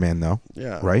Spider-Man though.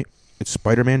 Yeah. Right. It's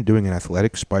Spider-Man doing an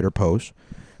athletic spider pose,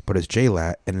 but it's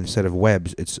J-Lat, and instead of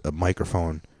webs, it's a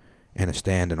microphone and a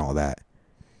stand and all that.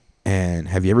 And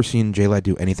have you ever seen J-Lat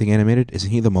do anything animated?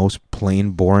 Isn't he the most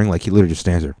plain boring? Like he literally just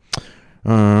stands there.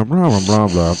 Blah blah blah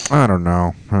blah. I don't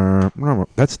know. Blah, blah.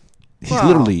 He's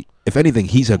literally. If anything,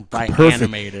 he's a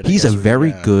perfect. He's a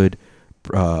very good.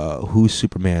 Who's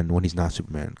Superman when he's not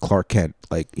Superman? Clark Kent.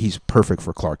 Like he's perfect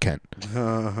for Clark Kent.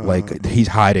 Like he's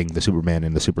hiding the Superman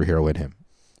and the superhero in him.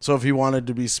 So if he wanted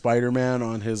to be Spider-Man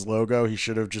on his logo, he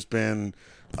should have just been.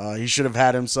 He should have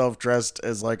had himself dressed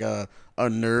as like a a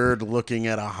nerd looking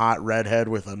at a hot redhead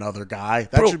with another guy.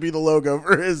 That should be the logo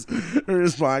for his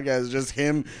podcast.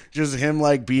 Just him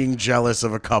like being jealous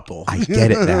of a couple. I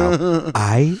get it now.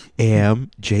 I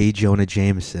am J. Jonah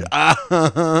Jameson.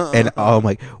 And I'm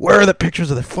like, where are the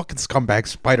pictures of the fucking scumbag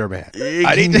Spider-Man?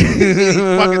 I need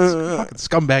fucking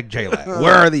scumbag J-Lad.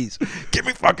 Where are these? Give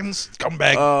me fucking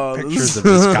scumbag pictures of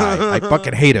this guy. I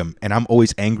fucking hate him. And I'm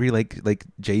always angry like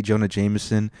J. Jonah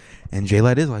Jameson. And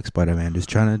J-Lad is like Spider-Man, just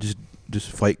trying to just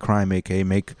fight crime, aka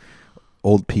make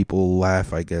old people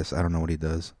laugh, I guess. I don't know what he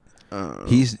does.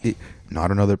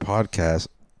 Not another podcast.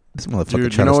 This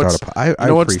motherfucker trying to start I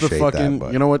appreciate that.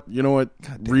 But you know what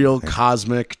real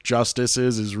cosmic justice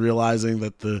is realizing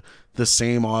that the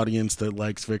same audience that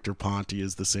likes Victor Ponte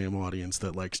is the same audience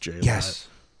that likes J-Lad. Yes.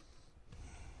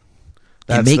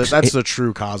 That's the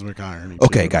true cosmic irony.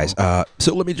 Okay, guys.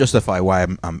 So let me justify why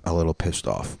I'm a little pissed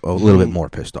off, a little bit more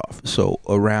pissed off. So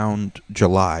around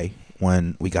July,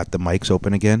 when we got the mics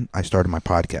open again, I started my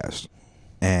podcast,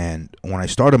 and when I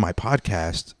started my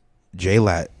podcast,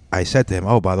 J-Lat, I said to him,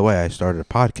 "Oh, by the way, I started a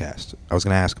podcast. I was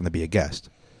going to ask him to be a guest,"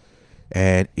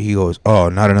 and he goes, "Oh,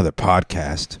 not another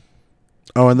podcast."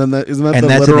 Oh, and then isn't that the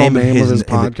literal name of his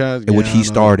podcast, which he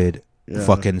started. Yeah.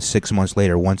 Fucking 6 months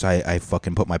later, once I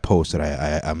fucking put my post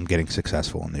that I'm getting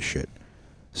successful in this shit.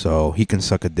 So he can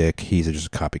suck a dick. He's just a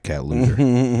copycat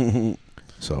loser.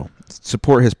 So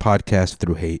support his podcast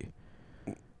through hate.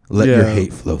 Let your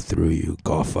hate flow through you.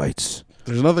 Golf fights.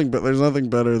 There's nothing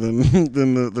better than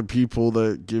the people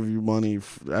that give you money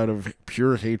out of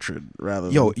pure hatred rather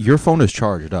than... Yo, your phone is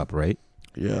charged up, right?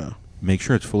 Yeah. Make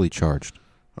sure it's fully charged.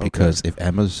 Because if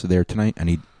Emma's there tonight, I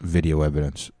need video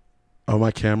evidence. Oh,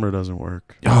 my camera doesn't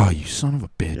work. Oh, you son of a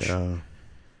bitch. Yeah.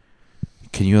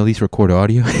 Can you at least record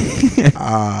audio?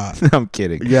 I'm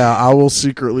kidding. Yeah, I will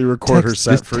secretly record her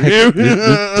set for you.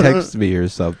 Just text me or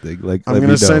something. Like, I'm going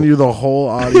to send you the whole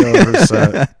audio of her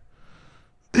set.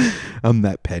 I'm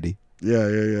that petty.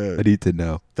 Yeah. I need to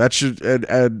know. That should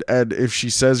and if she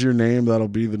says your name, that'll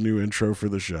be the new intro for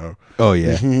the show. Oh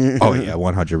yeah.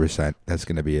 100%. That's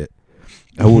going to be it.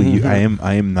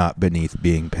 I am not beneath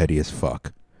being petty as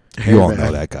fuck. You all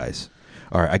know that, guys.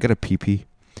 All right, I got a pee-pee.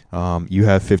 You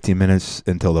have 15 minutes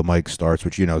until the mic starts,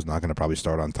 which you know is not going to probably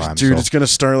start on time. Dude, it's going to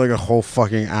start like a whole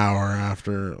fucking hour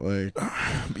after. Like,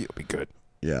 you'll be good.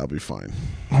 Yeah, I'll be fine.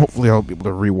 Hopefully, I'll be able to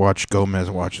rewatch Gomez,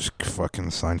 watch his fucking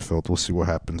Seinfeld. We'll see what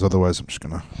happens. Otherwise, I'm just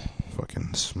going to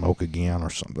fucking smoke again or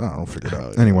something. I don't know, figure it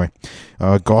out. Anyway,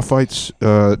 golf fights.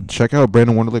 Check out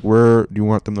Brandon Wonderlick. Where do you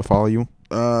want them to follow you?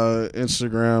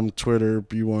 Instagram, Twitter,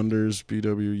 bwonders,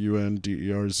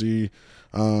 BWUNDERZ.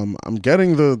 I'm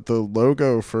getting the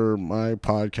logo for my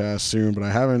podcast soon, but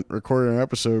I haven't recorded an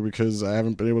episode because I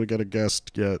haven't been able to get a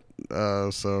guest yet.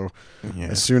 So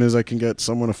as soon as I can get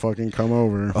someone to fucking come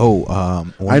over.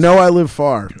 I know I live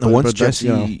far. Once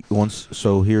Jesse,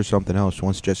 so here's something else.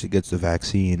 Once Jesse gets the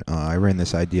vaccine, I ran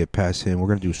this idea past him. We're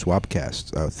gonna do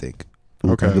Swapcast, I think.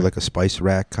 We're gonna do like a spice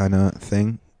rack kind of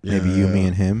thing. Maybe you, me,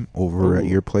 and him over at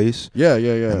your place. Yeah.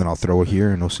 And then I'll throw it here,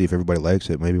 and we'll see if everybody likes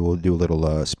it. Maybe we'll do a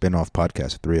little spin-off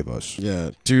podcast, the three of us. Yeah,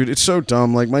 dude, it's so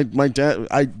dumb. Like my dad,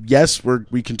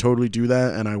 we can totally do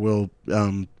that, and I will.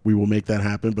 We will make that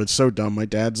happen. But it's so dumb. My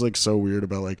dad's like so weird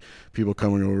about like people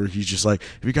coming over. He's just like,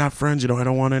 if you got friends, I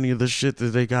don't want any of this shit that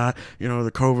they got. The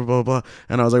COVID, blah blah.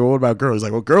 And I was like, well, what about girls? He's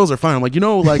like, well, girls are fine. I'm like,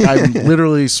 like I'm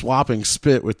literally swapping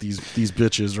spit with these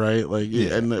bitches, right? Like,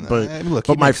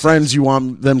 but my friends, sense. You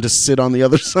want them to sit on the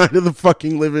other side of the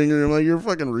fucking living room? Like, you're a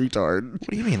fucking retard. What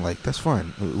do you mean? Like, that's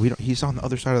fine. He's on the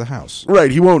other side of the house. Right.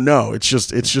 He won't know. It's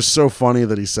just so funny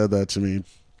that he said that to me.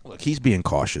 Look, he's being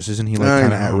cautious, isn't he? Like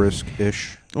kind of at risk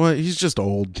ish. Well, he's just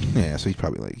old. Yeah, so he's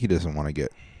probably like he doesn't want to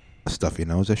get a stuffy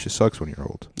nose. That shit sucks when you're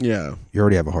old. Yeah, you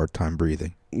already have a hard time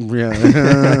breathing.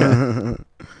 Yeah.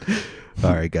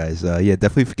 All right, guys.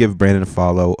 Definitely give Brandon a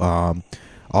follow.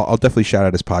 I'll definitely shout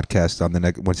out his podcast on the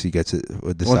next once he gets it.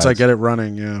 Once I get it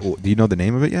running, yeah. Do you know the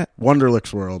name of it yet?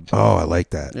 Wonderlick's World. Oh, I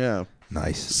like that. Yeah.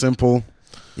 Nice. Simple.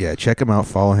 Yeah, check him out.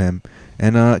 Follow him.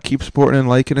 And keep supporting and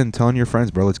liking and telling your friends,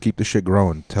 bro. Let's keep this shit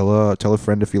growing. Tell a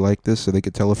friend if you like this, so they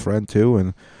could tell a friend too,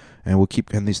 and we'll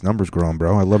keep getting these numbers growing,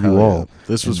 bro. I love you all.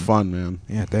 This was fun, man.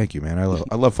 Yeah, thank you, man. I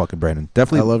love fucking Brandon.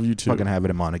 Definitely, I love you too. Fucking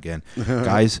having him on again,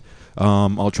 guys.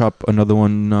 I'll drop another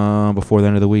one before the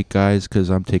end of the week, guys, because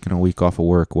I'm taking a week off of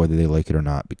work, whether they like it or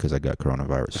not, because I got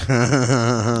coronavirus.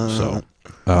 So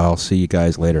I'll see you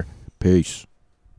guys later. Peace.